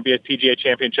eventually going to be a PGA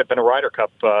Championship and a Ryder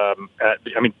Cup.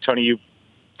 Tony, you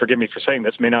forgive me for saying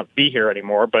this, may not be here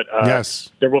anymore, but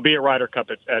yes, there will be a Ryder Cup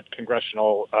at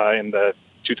Congressional in the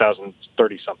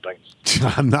 2030-somethings.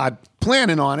 I'm not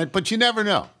planning on it, but you never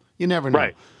know. You never know.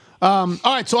 Right. All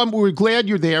right, so we're glad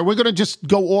you're there. We're going to just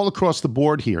go all across the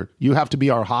board here. You have to be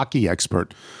our hockey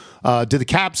expert. Did the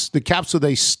Caps with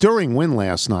a stirring win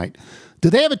last night, do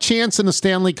they have a chance in the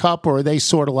Stanley Cup, or are they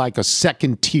sort of like a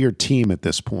second-tier team at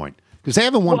this point? Because they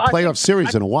haven't won a playoff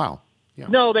series in a while. Yeah.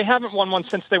 No, they haven't won one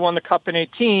since they won the Cup in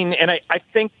 2018, and I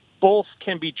think both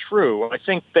can be true. I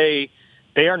think they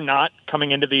are not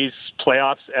coming into these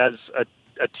playoffs as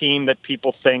a team that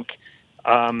people think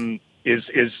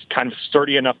is kind of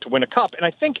sturdy enough to win a cup. And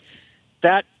I think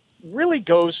that really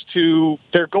goes to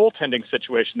their goaltending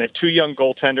situation. They have two young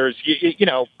goaltenders.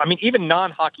 Even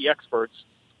non-hockey experts,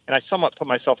 and I somewhat put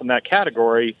myself in that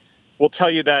category, will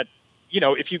tell you that,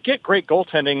 if you get great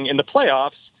goaltending in the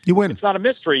playoffs, you win. It's not a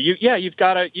mystery. You've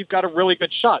got a really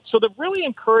good shot. So the really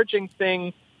encouraging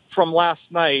thing from last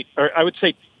night, or I would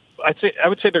say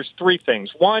there's three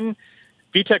things. One,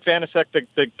 Vitek Vanacek,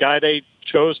 the guy they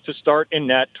chose to start in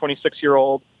net,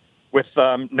 26-year-old with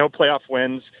no playoff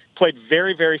wins, played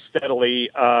very, very steadily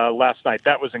last night.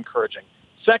 That was encouraging.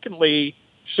 Secondly,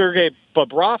 Sergei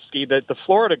Bobrovsky, the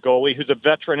Florida goalie, who's a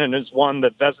veteran and has won the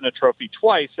Vezina Trophy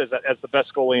twice as the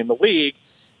best goalie in the league,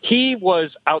 he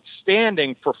was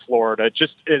outstanding for Florida,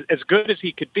 just as good as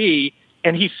he could be,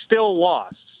 and he still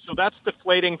lost. So that's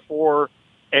deflating for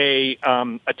a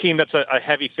team that's a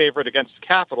heavy favorite against the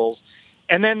Capitals.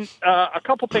 And then a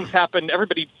couple things happened.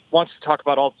 Everybody wants to talk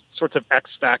about all sorts of X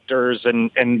factors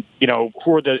and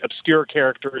who are the obscure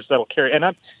characters that'll carry.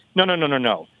 And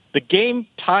no. The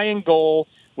game-tying goal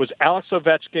was Alex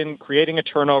Ovechkin creating a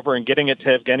turnover and getting it to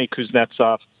Evgeny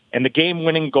Kuznetsov. And the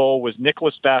game-winning goal was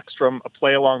Nicholas Backstrom, a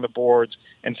play along the boards,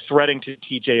 and threading to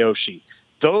TJ Oshie.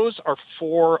 Those are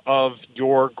four of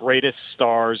your greatest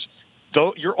stars.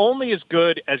 Though you're only as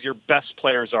good as your best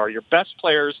players are. Your best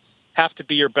players have to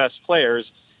be your best players.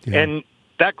 Yeah. And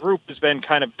that group has been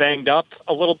kind of banged up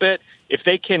a little bit. If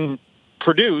they can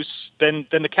produce, then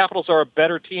the Capitals are a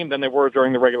better team than they were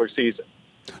during the regular season.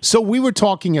 So we were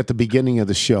talking at the beginning of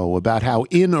the show about how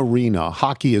in arena,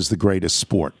 hockey is the greatest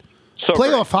sport. So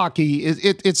playoff hockey,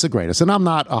 it's the greatest. And I'm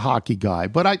not a hockey guy,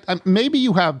 but maybe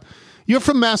you're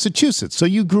from Massachusetts, so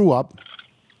you grew up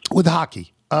with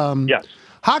hockey. Yes.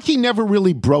 Hockey never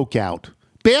really broke out.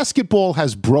 Basketball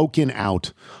has broken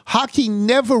out. Hockey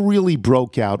never really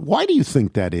broke out. Why do you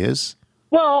think that is?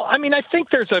 Well, I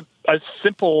think there's a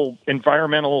simple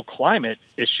environmental climate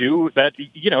issue that,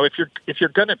 if you're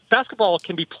going to, basketball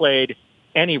can be played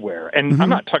anywhere. And I'm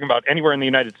not talking about anywhere in the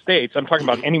United States. I'm talking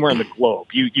about anywhere in the globe.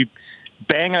 You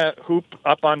bang a hoop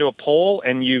up onto a pole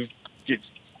and you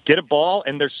get a ball,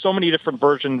 and there's so many different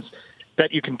versions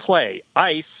that you can play.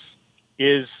 Ice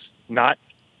is not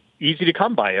easy to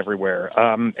come by everywhere.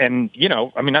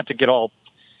 Not to get all,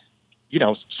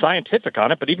 scientific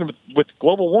on it, but even with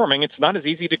global warming, it's not as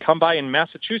easy to come by in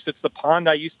Massachusetts. The pond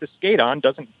I used to skate on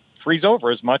doesn't freeze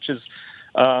over as much as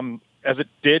it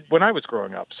did when I was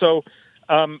growing up. So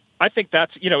I think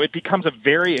that's, it becomes a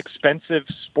very expensive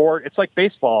sport. It's like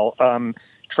baseball.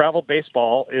 Travel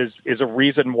baseball is a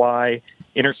reason why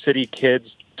inner city kids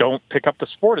don't pick up the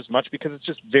sport as much, because it's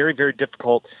just very, very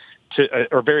difficult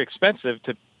or very expensive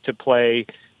to play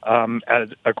at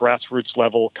a grassroots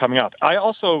level coming up. I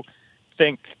also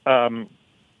think,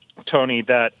 Tony,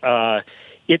 that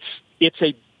it's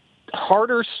a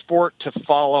harder sport to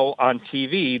follow on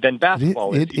TV than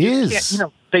basketball is. It is.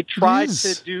 They tried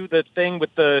to do the thing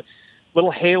with the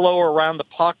little halo around the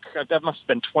puck. That must have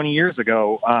been 20 years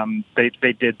ago.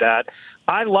 They did that.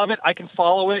 I love it. I can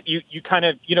follow it. You kind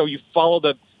of, you follow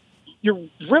you're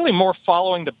really more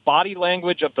following the body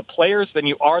language of the players than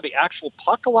you are the actual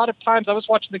puck a lot of times. I was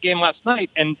watching the game last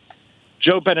night, and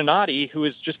Joe Beninati, who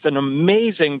is just an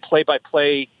amazing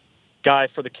play-by-play guy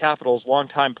for the Capitals,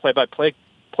 longtime play-by-play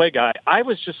guy, I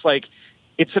was just like,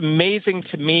 it's amazing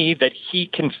to me that he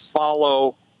can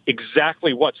follow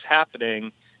exactly what's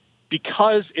happening,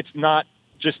 because it's not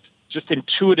just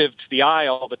intuitive to the eye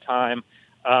all the time.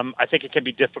 I think it can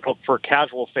be difficult for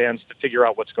casual fans to figure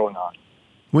out what's going on.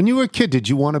 When you were a kid, did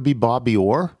you want to be Bobby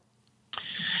Orr?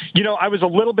 I was a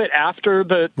little bit after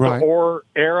the Orr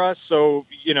era, so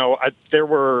there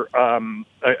were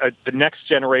the next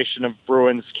generation of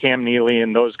Bruins, Cam Neely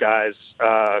and those guys,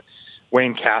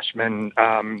 Wayne Cashman.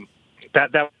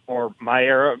 That was more my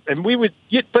era, and we would.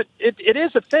 But it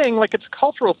is a thing, like it's a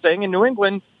cultural thing in New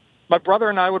England. My brother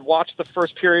and I would watch the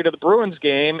first period of the Bruins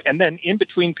game, and then in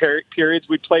between periods,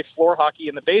 we'd play floor hockey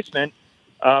in the basement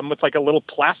with like a little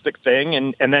plastic thing,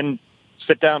 and then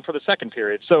sit down for the second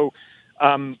period. So.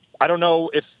 I don't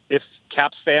know if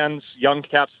Caps fans, young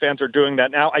Caps fans, are doing that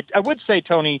now. I would say,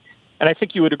 Tony, and I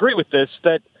think you would agree with this,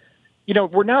 that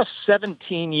we're now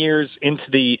 17 years into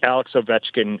the Alex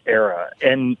Ovechkin era,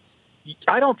 and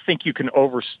I don't think you can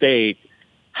overstate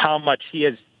how much he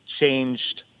has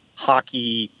changed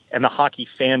hockey and the hockey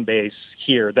fan base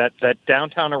here. That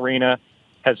downtown arena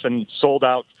has been sold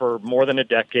out for more than a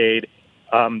decade.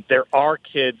 There are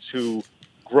kids who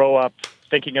grow up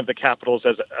thinking of the Capitals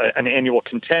as an annual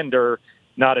contender,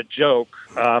 not a joke.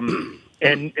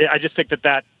 And I just think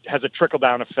that has a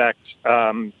trickle-down effect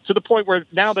to the point where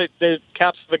now the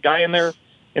Caps have a guy in their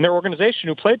organization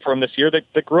who played for him this year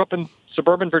that grew up in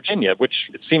suburban Virginia, which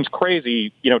it seems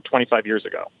crazy, 25 years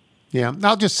ago. Yeah,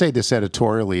 I'll just say this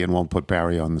editorially and won't put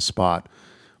Barry on the spot.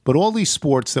 But all these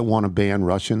sports that want to ban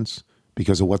Russians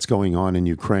because of what's going on in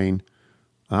Ukraine,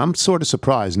 I'm sort of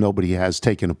surprised nobody has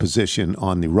taken a position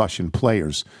on the Russian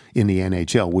players in the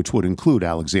NHL, which would include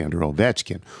Alexander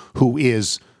Ovechkin, who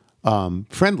is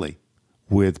friendly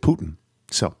with Putin.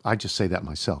 So I just say that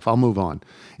myself. I'll move on.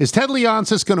 Is Ted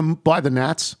Leonsis going to buy the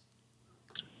Nats?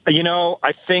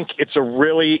 I think it's a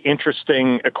really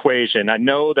interesting equation. I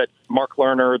know that Mark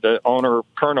Lerner, the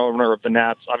current owner of the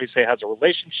Nats, obviously has a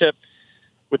relationship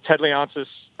with Ted Leonsis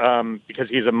because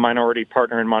he's a minority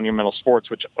partner in Monumental Sports,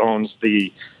 which owns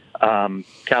the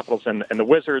Capitals and the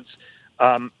Wizards.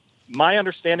 My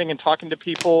understanding in talking to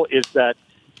people is that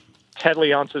Ted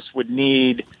Leonsis would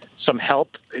need some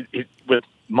help with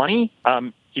money.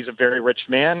 He's a very rich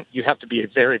man. You have to be a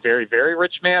very, very, very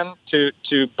rich man to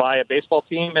buy a baseball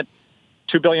team at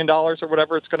 $2 billion or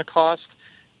whatever it's going to cost.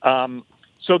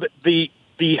 So the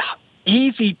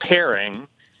easy pairing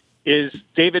is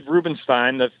David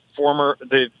Rubenstein, the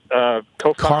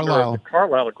co-founder of the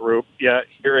Carlyle Group,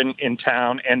 here in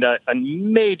town, and a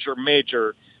major,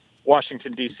 major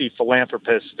Washington, D.C.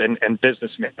 philanthropist and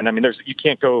businessman. I mean, you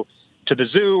can't go to the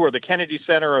zoo or the Kennedy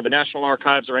Center or the National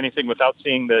Archives or anything without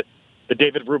seeing the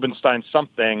David Rubenstein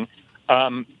something.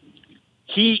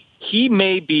 He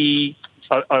may be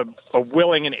a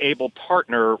willing and able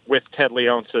partner with Ted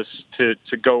Leonsis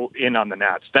to go in on the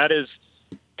Nats. That is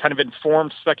kind of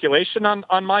informed speculation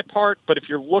on my part, but if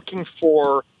you're looking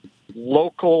for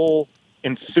local,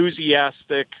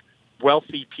 enthusiastic,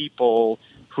 wealthy people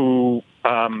who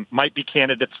might be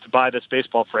candidates to buy this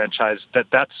baseball franchise,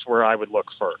 that's where I would look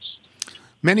first.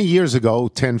 Many years ago,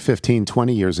 10, 15,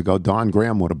 20 years ago, Don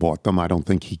Graham would have bought them. I don't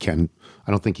think he can. I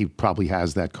don't think he probably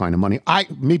has that kind of money.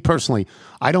 Me personally,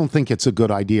 I don't think it's a good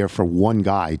idea for one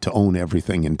guy to own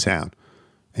everything in town.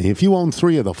 And if you own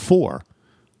 3 of the 4,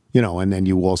 and then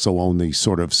you also own the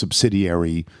sort of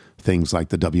subsidiary things like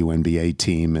the WNBA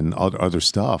team and other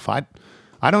stuff.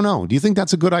 I don't know. Do you think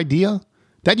that's a good idea?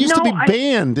 That used to be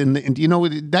banned, and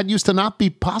that used to not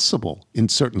be possible in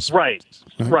certain sports.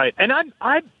 Right. And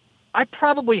I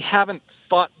probably haven't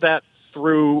thought that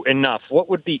through enough. What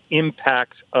would the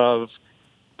impact of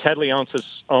Ted Leonsis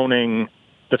owning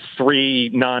the 3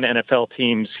 non-NFL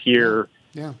teams here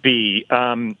be?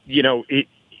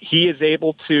 He is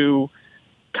able to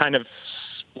kind of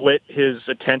split his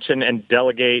attention and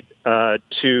delegate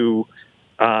to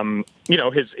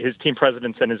his team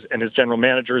presidents and his general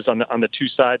managers on the 2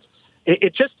 sides.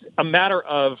 It's just a matter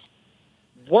of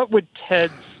what would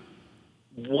Ted's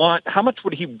want, how much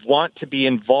would he want to be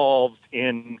involved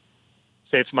in,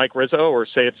 say it's Mike Rizzo or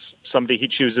say it's somebody he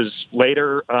chooses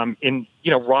later, in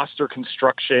roster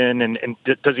construction, and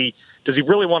does he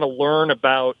really want to learn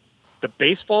about the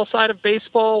baseball side of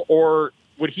baseball, or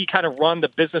would he kind of run the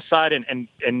business side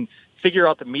and figure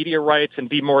out the media rights and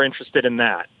be more interested in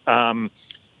that?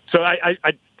 So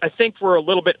I think we're a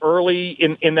little bit early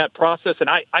in that process, and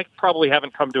I probably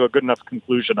haven't come to a good enough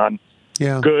conclusion on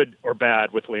good or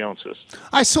bad with Leonsis.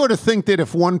 I sort of think that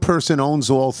if one person owns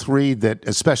all 3, that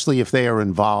especially if they are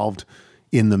involved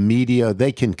in the media,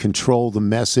 they can control the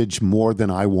message more than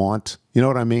I want. You know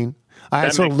what I mean? I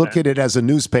sort of look at it as a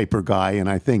newspaper guy, and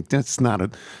I think it's not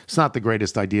the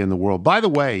greatest idea in the world. By the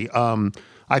way,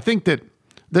 I think that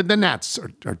the Nats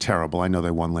are terrible. I know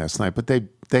they won last night, but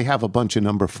they have a bunch of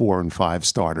number 4 and 5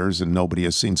 starters, and nobody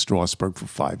has seen Strasburg for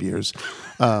 5 years.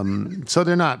 So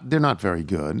they're not very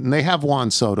good. And they have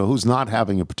Juan Soto, who's not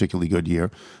having a particularly good year,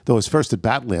 though his first at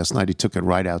bat last night, he took it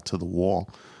right out to the wall.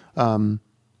 The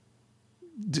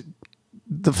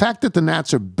fact that the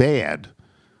Nats are bad,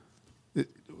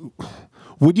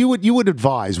 you would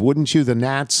advise, wouldn't you, the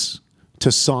Nats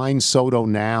to sign Soto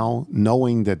now,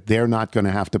 knowing that they're not going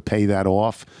to have to pay that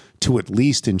off, to at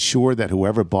least ensure that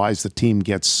whoever buys the team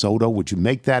gets Soto? Would you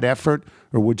make that effort,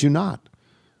 or would you not?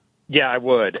 Yeah, I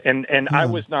would. And I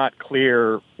was not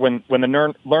clear when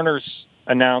the Lerners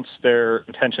announced their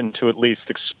intention to at least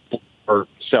explore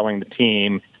selling the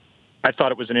team. I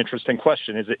thought it was an interesting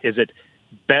question. Is it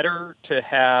better to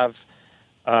have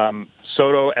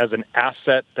Soto as an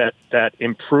asset that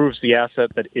improves the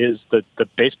asset that is the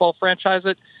baseball franchise,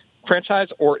 franchise,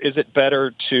 or is it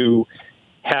better to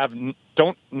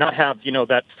not have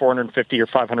that $450 or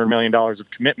 $500 million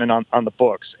of commitment on the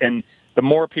books? And the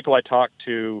more people I talk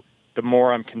to, the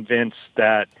more I'm convinced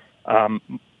that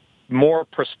more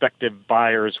prospective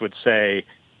buyers would say,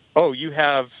 oh, you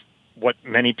have what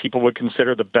many people would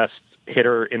consider the best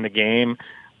hitter in the game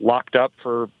locked up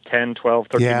for 10, 12,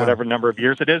 13, whatever number of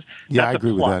years it is. Yeah, That's I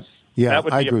agree with that. Yeah, that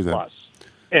would I be agree a with plus.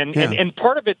 that. And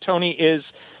part of it, Tony, is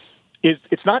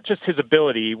it's not just his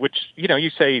ability, which, you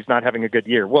say he's not having a good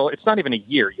year. Well, it's not even a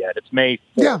year yet. It's May 4th.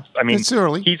 Yeah, I mean, it's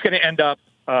early. He's going to end up,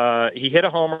 he hit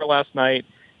a homer last night.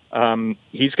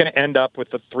 He's going to end up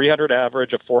with a 300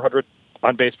 average, a 400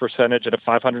 on-base percentage, and a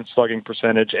 500 slugging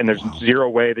percentage, and there's zero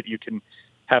way that you can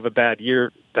have a bad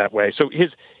year that way. So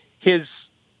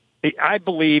I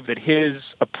believe that his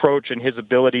approach and his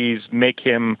abilities make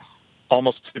him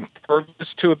almost impervious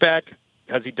to a bad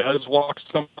because he does walk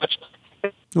so much.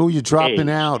 Oh, you're dropping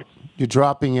out. You're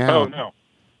dropping out. Oh,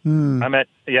 no. I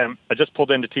just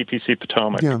pulled into TPC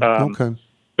Potomac. Yeah, okay.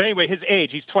 But anyway, his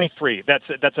age, he's 23.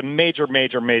 That's a major,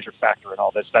 major, major factor in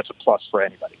all this. That's a plus for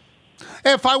anybody.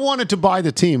 If I wanted to buy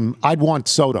the team, I'd want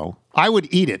Soto. I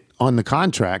would eat it on the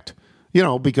contract,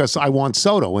 because I want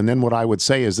Soto. And then what I would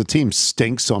say is the team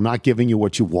stinks, so I'm not giving you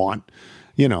what you want,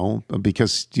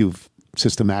 because you've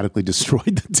systematically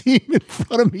destroyed the team in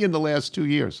front of me in the last 2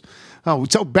 years. Oh,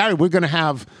 so Barry, we're going to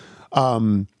have,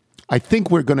 I think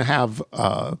we're going to have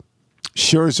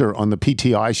Scherzer on the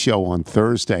PTI show on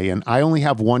Thursday, and I only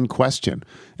have one question,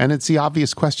 and it's the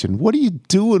obvious question. What are you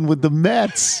doing with the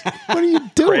Mets? What are you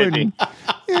doing?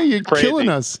 Yeah, you're killing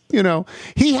us.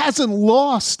 He hasn't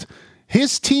lost.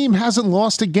 His team hasn't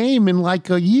lost a game in like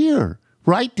a year,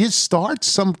 right? His starts,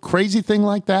 some crazy thing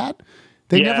like that.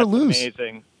 They never lose.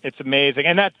 Amazing. It's amazing.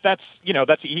 And that's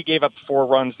he gave up 4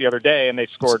 runs the other day and they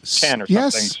scored 10 or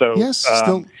something. So,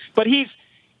 still. But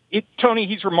Tony,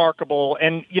 he's remarkable.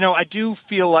 And, I do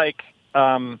feel like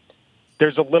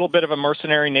there's a little bit of a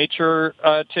mercenary nature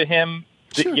to him.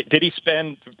 Sure. Did he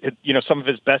spend, some of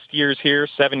his best years here,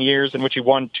 7 years in which he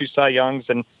won 2 Cy Youngs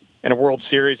and a World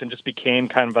Series and just became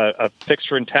kind of a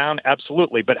fixture in town?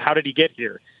 Absolutely. But how did he get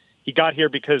here? He got here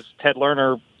because Ted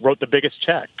Lerner wrote the biggest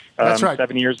check. That's right.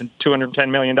 7 years and $210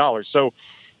 million. So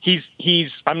he's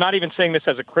I'm not even saying this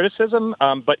as a criticism,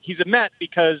 but he's a Met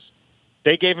because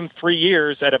they gave him 3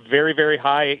 years at a very, very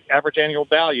high average annual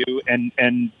value,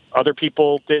 and other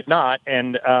people did not.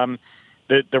 And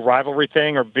the rivalry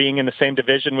thing or being in the same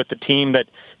division with the team that,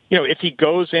 if he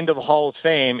goes into the Hall of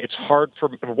Fame, it's hard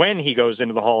when he goes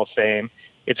into the Hall of Fame,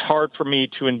 it's hard for me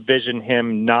to envision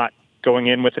him not going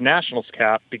in with the Nationals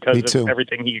cap because of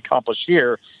everything he accomplished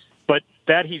here. But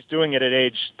that he's doing it at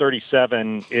age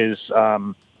 37 is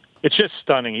it's just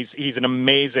stunning. He's an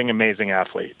amazing, amazing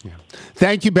athlete. Yeah.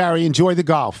 Thank you, Barry. Enjoy the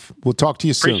golf. We'll talk to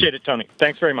you soon. Appreciate it, Tony.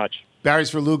 Thanks very much. Barry's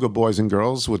for Lugo, boys and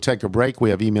girls. We'll take a break.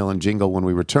 We have email and jingle when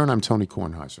we return. I'm Tony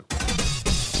Kornheiser.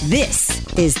 This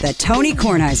is the Tony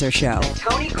Kornheiser Show. The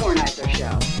Tony Kornheiser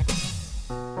Show.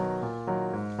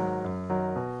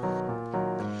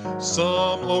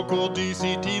 Some local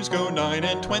DC teams go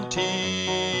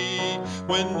 9-20.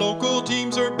 When local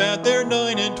teams are bad, they're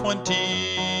 9-20.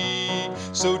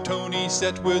 So Tony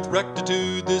set with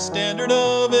rectitude the standard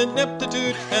of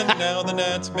ineptitude, and now the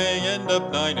Nats may end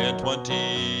up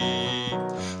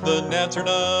 9-20. The Nats are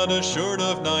not assured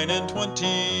of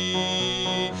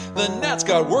 9-20. The Nats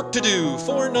got work to do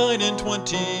for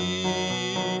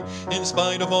 9-20. In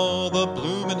spite of all the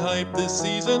bloom and hype, this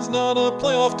season's not a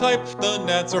playoff type. The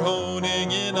Nats are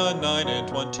honing in on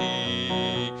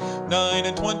 9-20.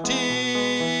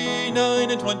 9-20,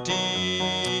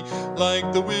 9-20.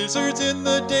 Like the Wizards in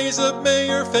the days of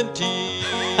Mayor Fenty.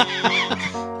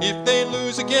 If they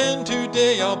lose again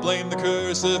today, I'll blame the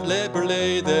curse of Le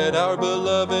Burley that our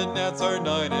beloved Nats are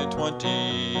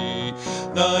 9-20.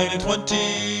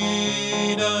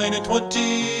 9-20,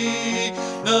 9-20,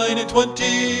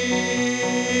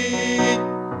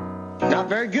 9-20. Not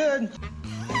very good.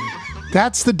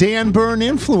 That's the Dan Byrne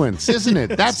influence, isn't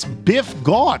it? That's Biff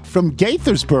Gaunt from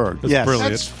Gaithersburg. That's brilliant.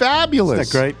 That's fabulous.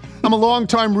 Isn't that great? I'm a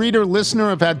longtime reader, listener.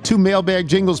 I've had 2 mailbag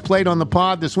jingles played on the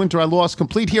pod. This winter I lost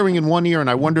complete hearing in one ear, and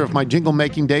I wonder if my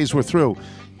jingle-making days were through.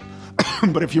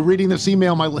 But if you're reading this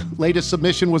email, my latest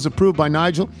submission was approved by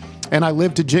Nigel, and I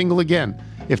live to jingle again.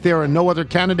 If there are no other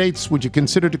candidates, would you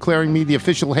consider declaring me the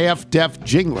official half-deaf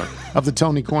jingler of the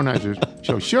Tony Kornheiser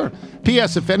Show? Sure.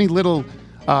 P.S. If any little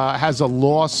has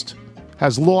lost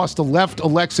a left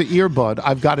Alexa earbud,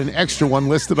 I've got an extra one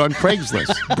listed on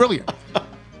Craigslist. Brilliant.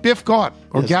 Biff Gaunt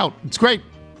or Gout. It's great.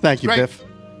 Thank you, great. Biff.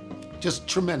 Just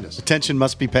tremendous. Attention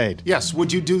must be paid. Yes.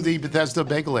 Would you do the Bethesda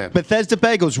Bagel ad? Bethesda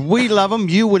Bagels, we love them.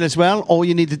 You will as well. All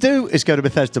you need to do is go to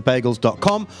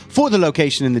BethesdaBagels.com for the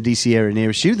location in the DC area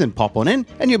nearest you, then pop on in,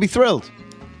 and you'll be thrilled.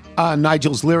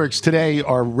 Nigel's lyrics today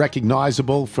are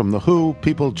recognizable from The Who.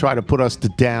 People try to put us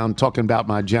down talking about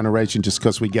my generation just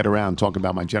because we get around talking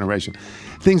about my generation.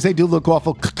 Things they do look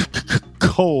awful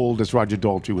cold, as Roger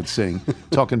Daltrey would sing,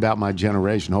 talking about my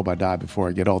generation. Hope I die before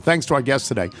I get old. Thanks to our guest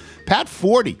today, Pat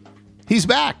Forty. He's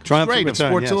back. Triumphant Great. return,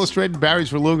 Sports yes. Illustrated,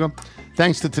 Barry's Verluga.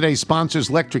 Thanks to today's sponsors,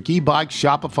 Electric E-Bike,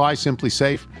 Shopify, Simply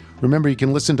Safe. Remember, you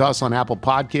can listen to us on Apple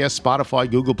Podcasts, Spotify,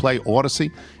 Google Play,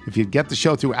 Odyssey. If you get the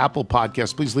show through Apple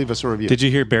Podcasts, please leave us a review. Did you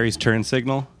hear Barry's turn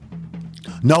signal?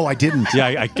 No, I didn't.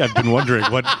 Yeah, I've been wondering.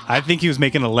 I think he was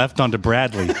making a left onto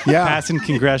Bradley. Yeah. Passing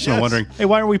Congressional, wondering, hey,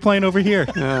 why are we playing over here?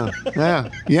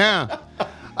 Yeah.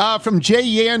 From Jay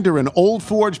Yander in Old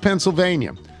Forge,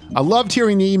 Pennsylvania. I loved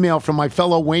hearing the email from my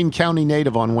fellow Wayne County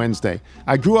native on Wednesday.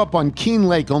 I grew up on Keene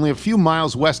Lake, only a few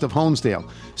miles west of Honesdale.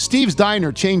 Steve's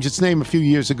Diner changed its name a few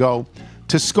years ago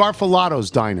to Scarfalato's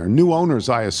Diner. New owners,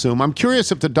 I assume. I'm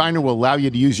curious if the diner will allow you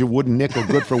to use your wooden nickel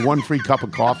good for one free cup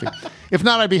of coffee. If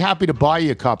not, I'd be happy to buy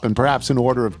you a cup and perhaps an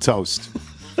order of toast.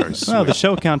 Very sweet. Well, the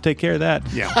show account take care of that.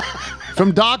 Yeah.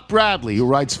 From Doc Bradley, who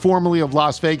writes formerly of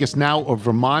Las Vegas, now of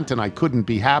Vermont, and I couldn't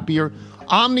be happier.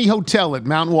 Omni Hotel at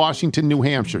Mount Washington, New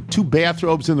Hampshire. 2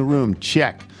 bathrobes in the room,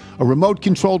 check. A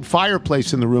remote-controlled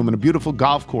fireplace in the room and a beautiful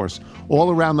golf course.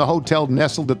 All around the hotel,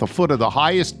 nestled at the foot of the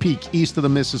highest peak east of the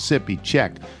Mississippi,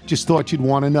 check. Just thought you'd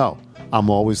want to know. I'm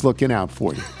always looking out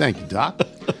for you. Thank you, Doc.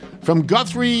 From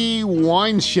Guthrie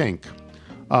Weinschenk.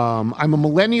 I'm a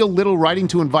millennial little writing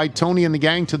to invite Tony and the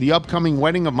gang to the upcoming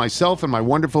wedding of myself and my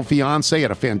wonderful fiance at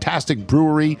a fantastic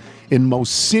brewery in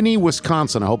Mosini,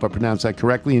 Wisconsin. I hope I pronounced that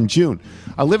correctly, in June.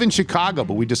 I live in Chicago,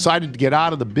 but we decided to get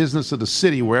out of the business of the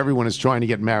city where everyone is trying to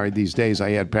get married these days,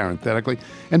 I add parenthetically,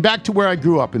 and back to where I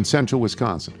grew up in central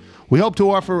Wisconsin. We hope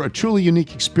to offer a truly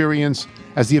unique experience,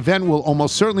 as the event will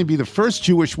almost certainly be the first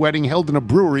Jewish wedding held in a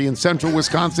brewery in central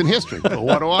Wisconsin history. Well,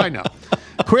 what do I know?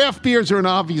 Craft beers are an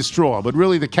obvious draw, but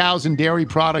really the cows and dairy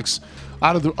products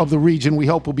out of the region we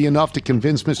hope will be enough to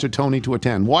convince Mr. Tony to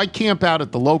attend. Why camp out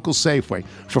at the local Safeway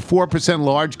for 4%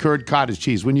 large curd cottage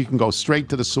cheese when you can go straight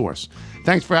to the source?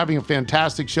 Thanks for having a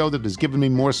fantastic show that has given me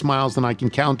more smiles than I can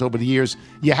count over the years.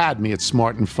 You had me at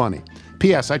Smart and Funny.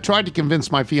 P.S. I tried to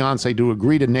convince my fiancée to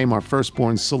agree to name our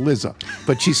firstborn Saliza,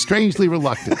 but she's strangely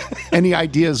reluctant. Any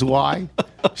ideas why?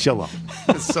 Shalom.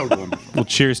 It's so wonderful. Well,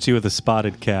 cheers to you with a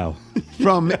spotted cow.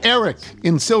 From Eric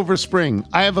in Silver Spring.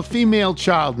 I have a female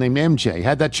child named MJ.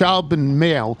 Had that child been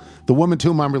male, the woman to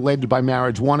whom I'm related by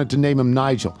marriage wanted to name him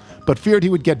Nigel, but feared he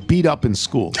would get beat up in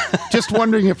school. Just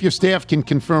wondering if your staff can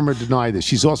confirm or deny this.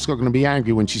 She's also going to be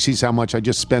angry when she sees how much I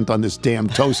just spent on this damn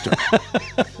toaster.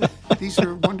 These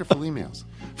are wonderful emails.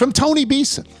 From Tony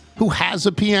Beeson, who has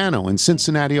a piano in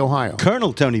Cincinnati, Ohio.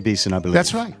 Colonel Tony Beeson, I believe.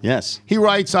 That's right. Yes. He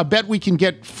writes, I bet we can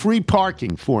get free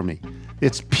parking for me.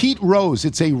 It's Pete Rose.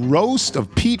 It's a roast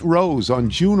of Pete Rose on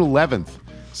June 11th.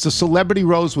 It's a celebrity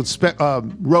roast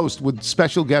with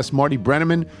special guests Marty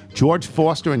Brenneman, George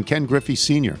Foster, and Ken Griffey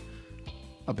Sr.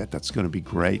 I bet that's going to be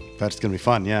great. That's going to be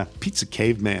fun, yeah. Pete's a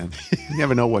caveman. You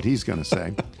never know what he's going to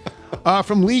say.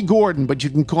 From Lee Gordon, but you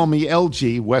can call me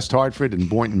LG, West Hartford and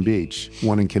Boynton Beach.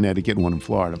 One in Connecticut and one in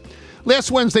Florida.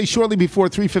 Last Wednesday, shortly before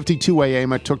 3:52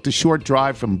 a.m., I took the short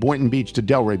drive from Boynton Beach to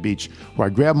Delray Beach, where I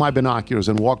grabbed my binoculars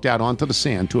and walked out onto the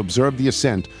sand to observe the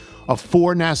ascent of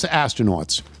 4 NASA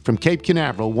astronauts from Cape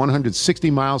Canaveral,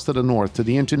 160 miles to the north, to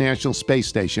the International Space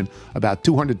Station, about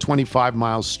 225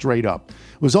 miles straight up.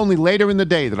 It was only later in the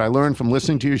day that I learned from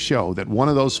listening to your show that one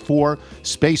of those 4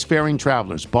 spacefaring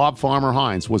travelers, Bob Farmer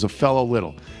Hines, was a fellow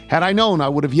Little. Had I known, I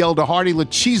would have yelled a hearty La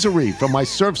Cheeserie from my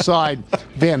surfside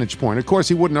vantage point. Of course,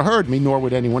 he wouldn't have heard me, nor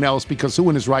would anyone else, because who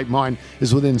in his right mind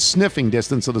is within sniffing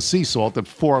distance of the sea salt at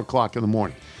 4 o'clock in the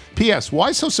morning? P.S.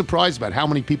 Why so surprised about how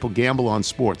many people gamble on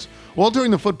sports? All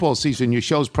during the football season, your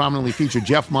shows prominently feature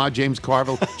Jeff Ma, James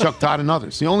Carville, Chuck Todd, and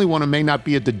others. The only one who may not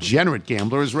be a degenerate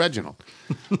gambler is Reginald.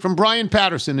 From Brian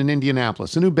Patterson in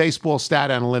Indianapolis, a new baseball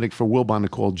stat analytic for Wilbon to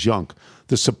call junk,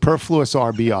 the superfluous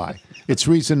RBI. It's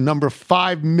reason number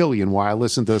 5 million why I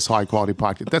listen to this high-quality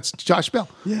podcast. That's Josh Bell.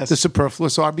 Yes. The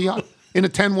superfluous RBI. In a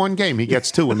 10-1 game, he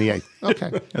gets 2 in the 8th.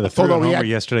 Okay. Yeah, the throw homer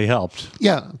yesterday helped.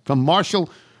 Yeah. From Marshall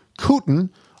Cooten,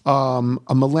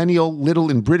 a millennial Little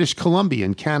in British Columbia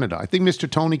in Canada. I think Mr.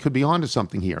 Tony could be onto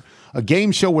something here. A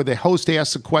game show where the host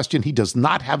asks a question he does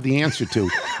not have the answer to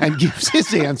and gives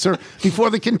his answer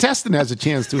before the contestant has a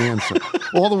chance to answer.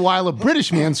 All the while, a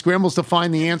British man scrambles to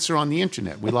find the answer on the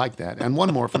internet. We like that. And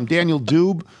one more from Daniel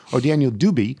Dube, or Daniel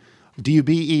Doobie.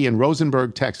 DUBE in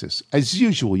Rosenberg, Texas. As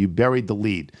usual, you buried the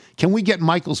lead. Can we get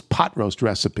Michael's pot roast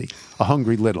recipe? A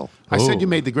hungry little. I said you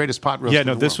made the greatest pot roast. Yeah, in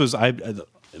no, the this world. was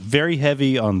very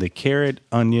heavy on the carrot,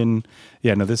 onion.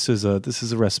 Yeah, no, this is a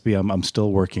recipe I'm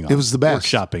still working on. It was the best.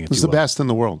 Workshopping, It was the best in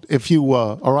the world. If you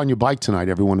are on your bike tonight,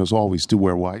 everyone, as always, do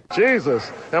wear white.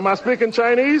 Jesus, am I speaking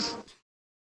Chinese?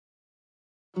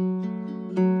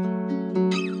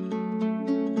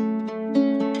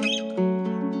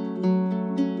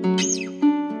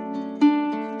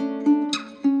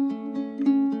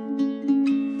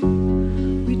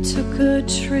 We took a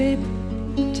trip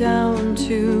down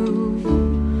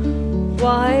to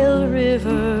Wild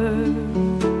River,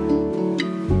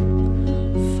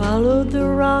 followed the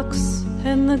rocks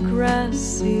and the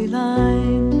grassy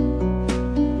line.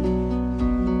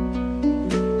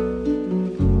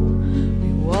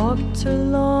 We walked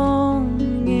along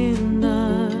in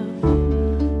the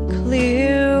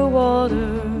clear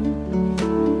water,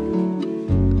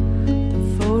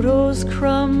 the photos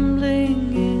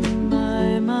crumbling in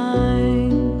my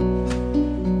mind.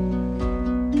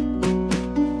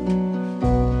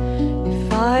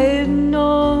 If I had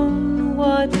known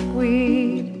what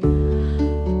we'd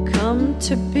come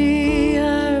to be,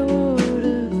 I would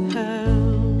have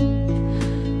held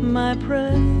my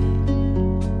breath.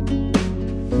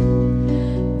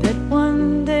 That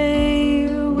one day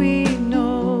we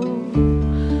no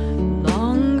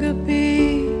longer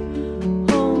be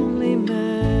only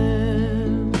memories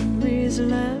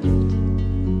left.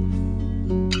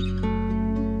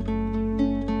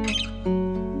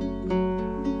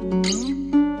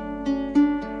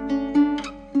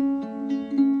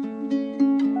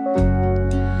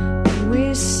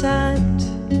 We sat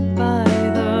by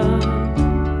the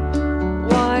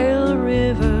wild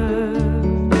river,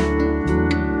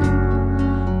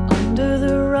 under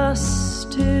the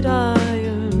rusted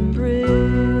iron bridge.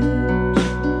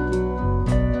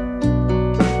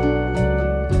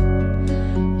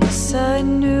 Yes, I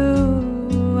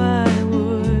knew I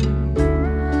would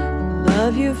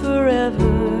love you forever.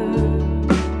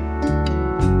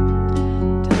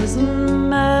 Doesn't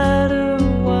matter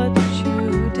what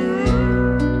you did.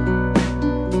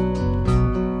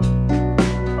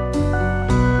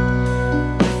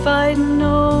 If I'd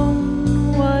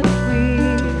known what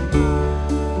we'd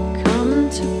come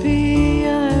to be, I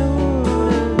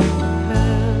would have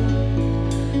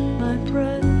held my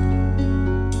breath.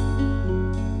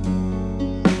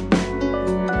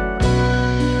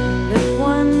 That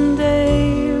one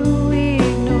day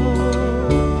we'd no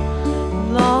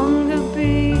longer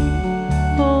be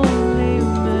only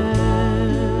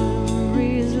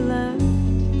memories left.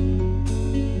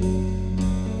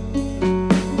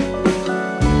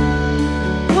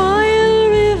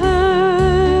 Wild river,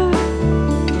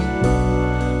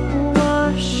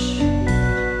 wash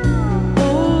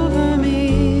over me.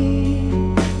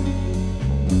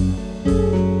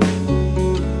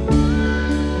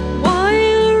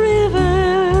 Wild river,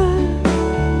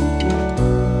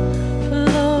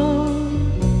 flow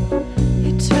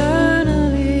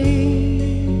eternally.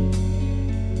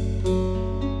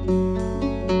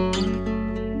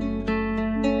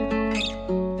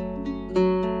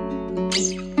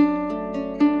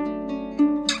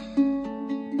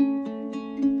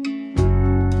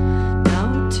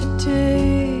 Now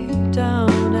today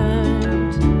down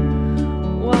at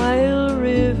Wild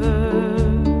River,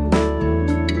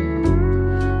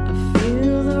 I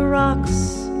feel the rocks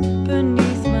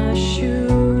beneath my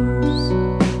shoes.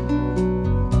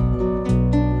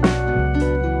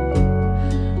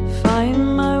 Find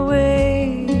my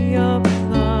way up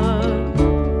the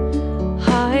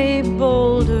high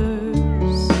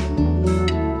boulders,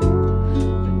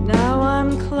 but now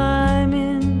I'm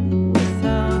climbing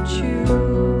without you.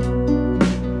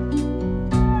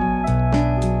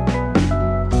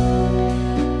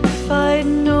 If I'd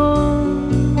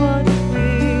known what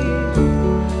we'd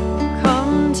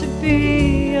come to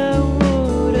be, I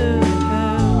would have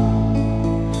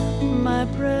held my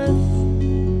breath.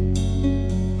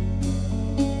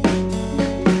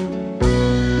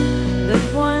 That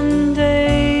one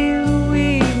day we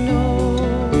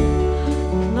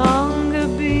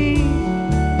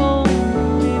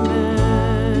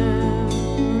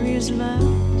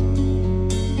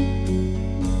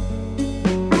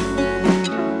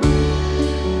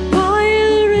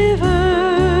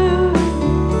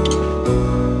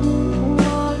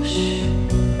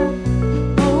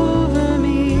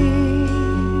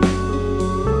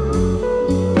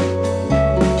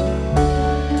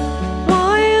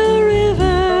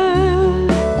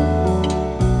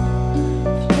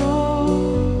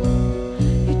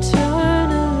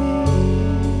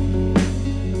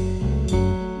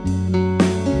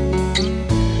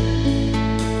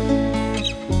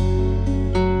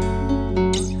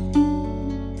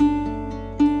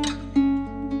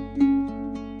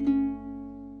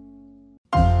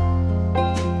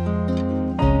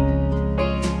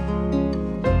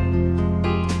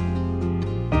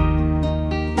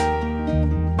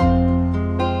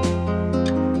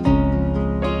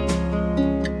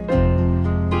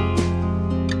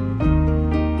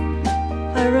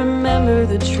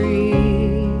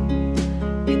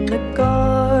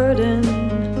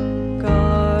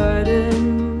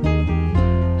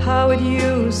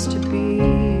used to be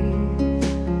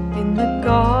in the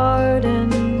garden.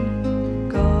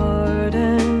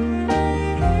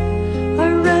 I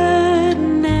read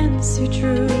Nancy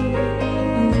Drew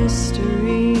mysteries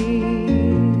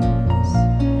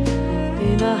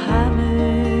in a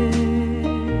hammock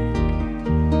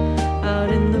out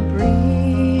in the breeze.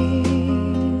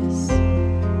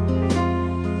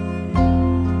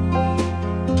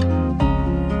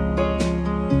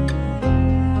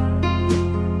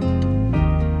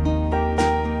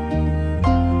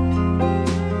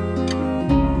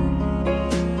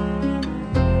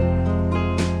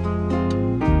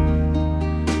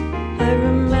 I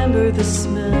remember the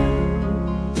smell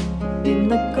in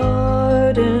the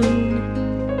garden.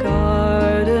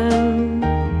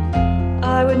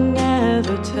 I would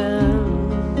never tell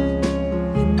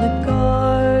in the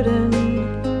garden.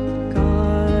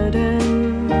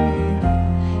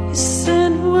 His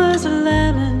scent was a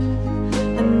lemon,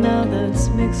 and now that's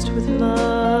mixed with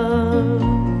love.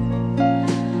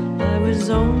 I was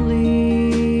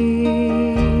only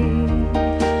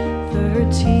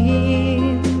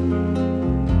 13,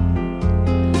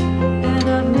 and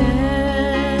I've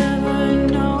never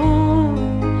known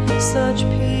such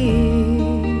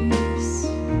peace.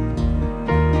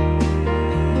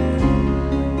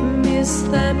 Miss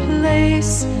that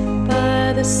place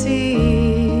by the sea.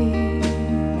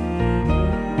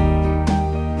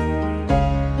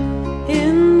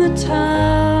 In the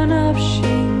town of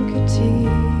Chincoteague.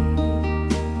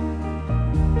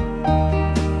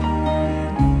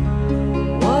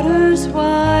 Waters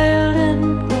wild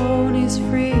and ponies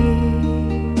free.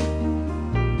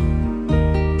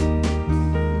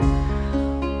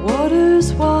 Waters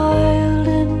wild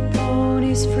and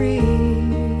ponies free.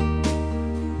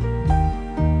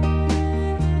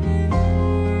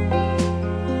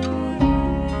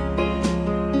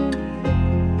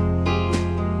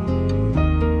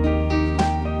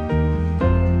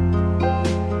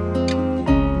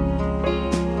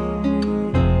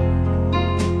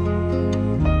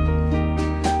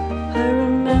 I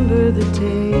remember the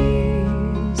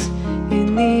days in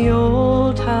the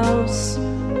old house,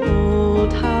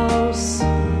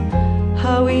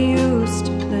 how we used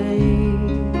to play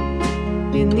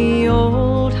in the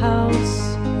old house.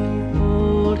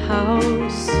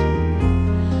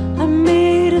 I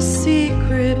made a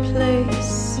secret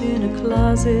place in a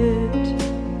closet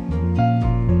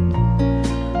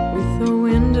with a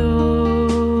window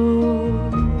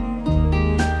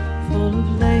full of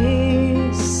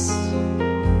lace,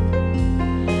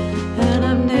 and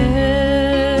I've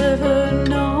never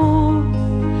known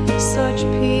such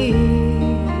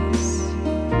peace.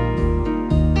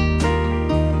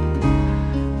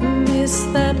 Miss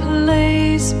that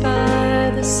place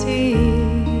by the sea.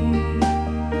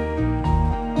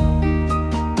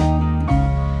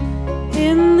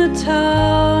 In the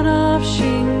town of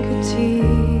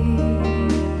Chincoteague.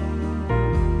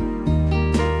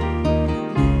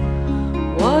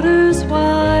 Waters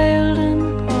wild and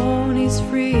ponies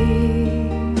free.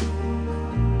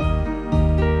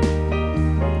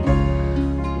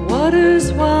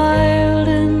 Waters wild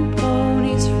and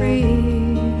ponies free.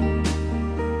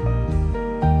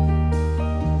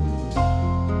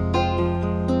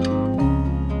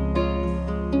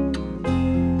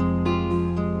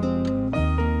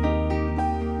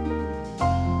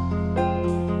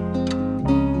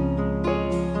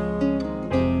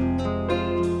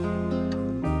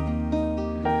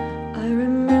 I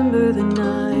remember the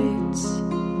nights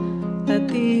at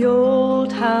the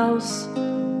old house.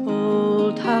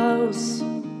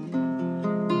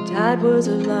 Dad was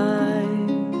alive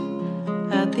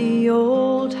at the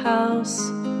old house.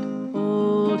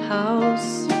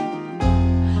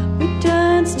 We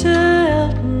danced to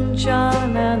Elton John.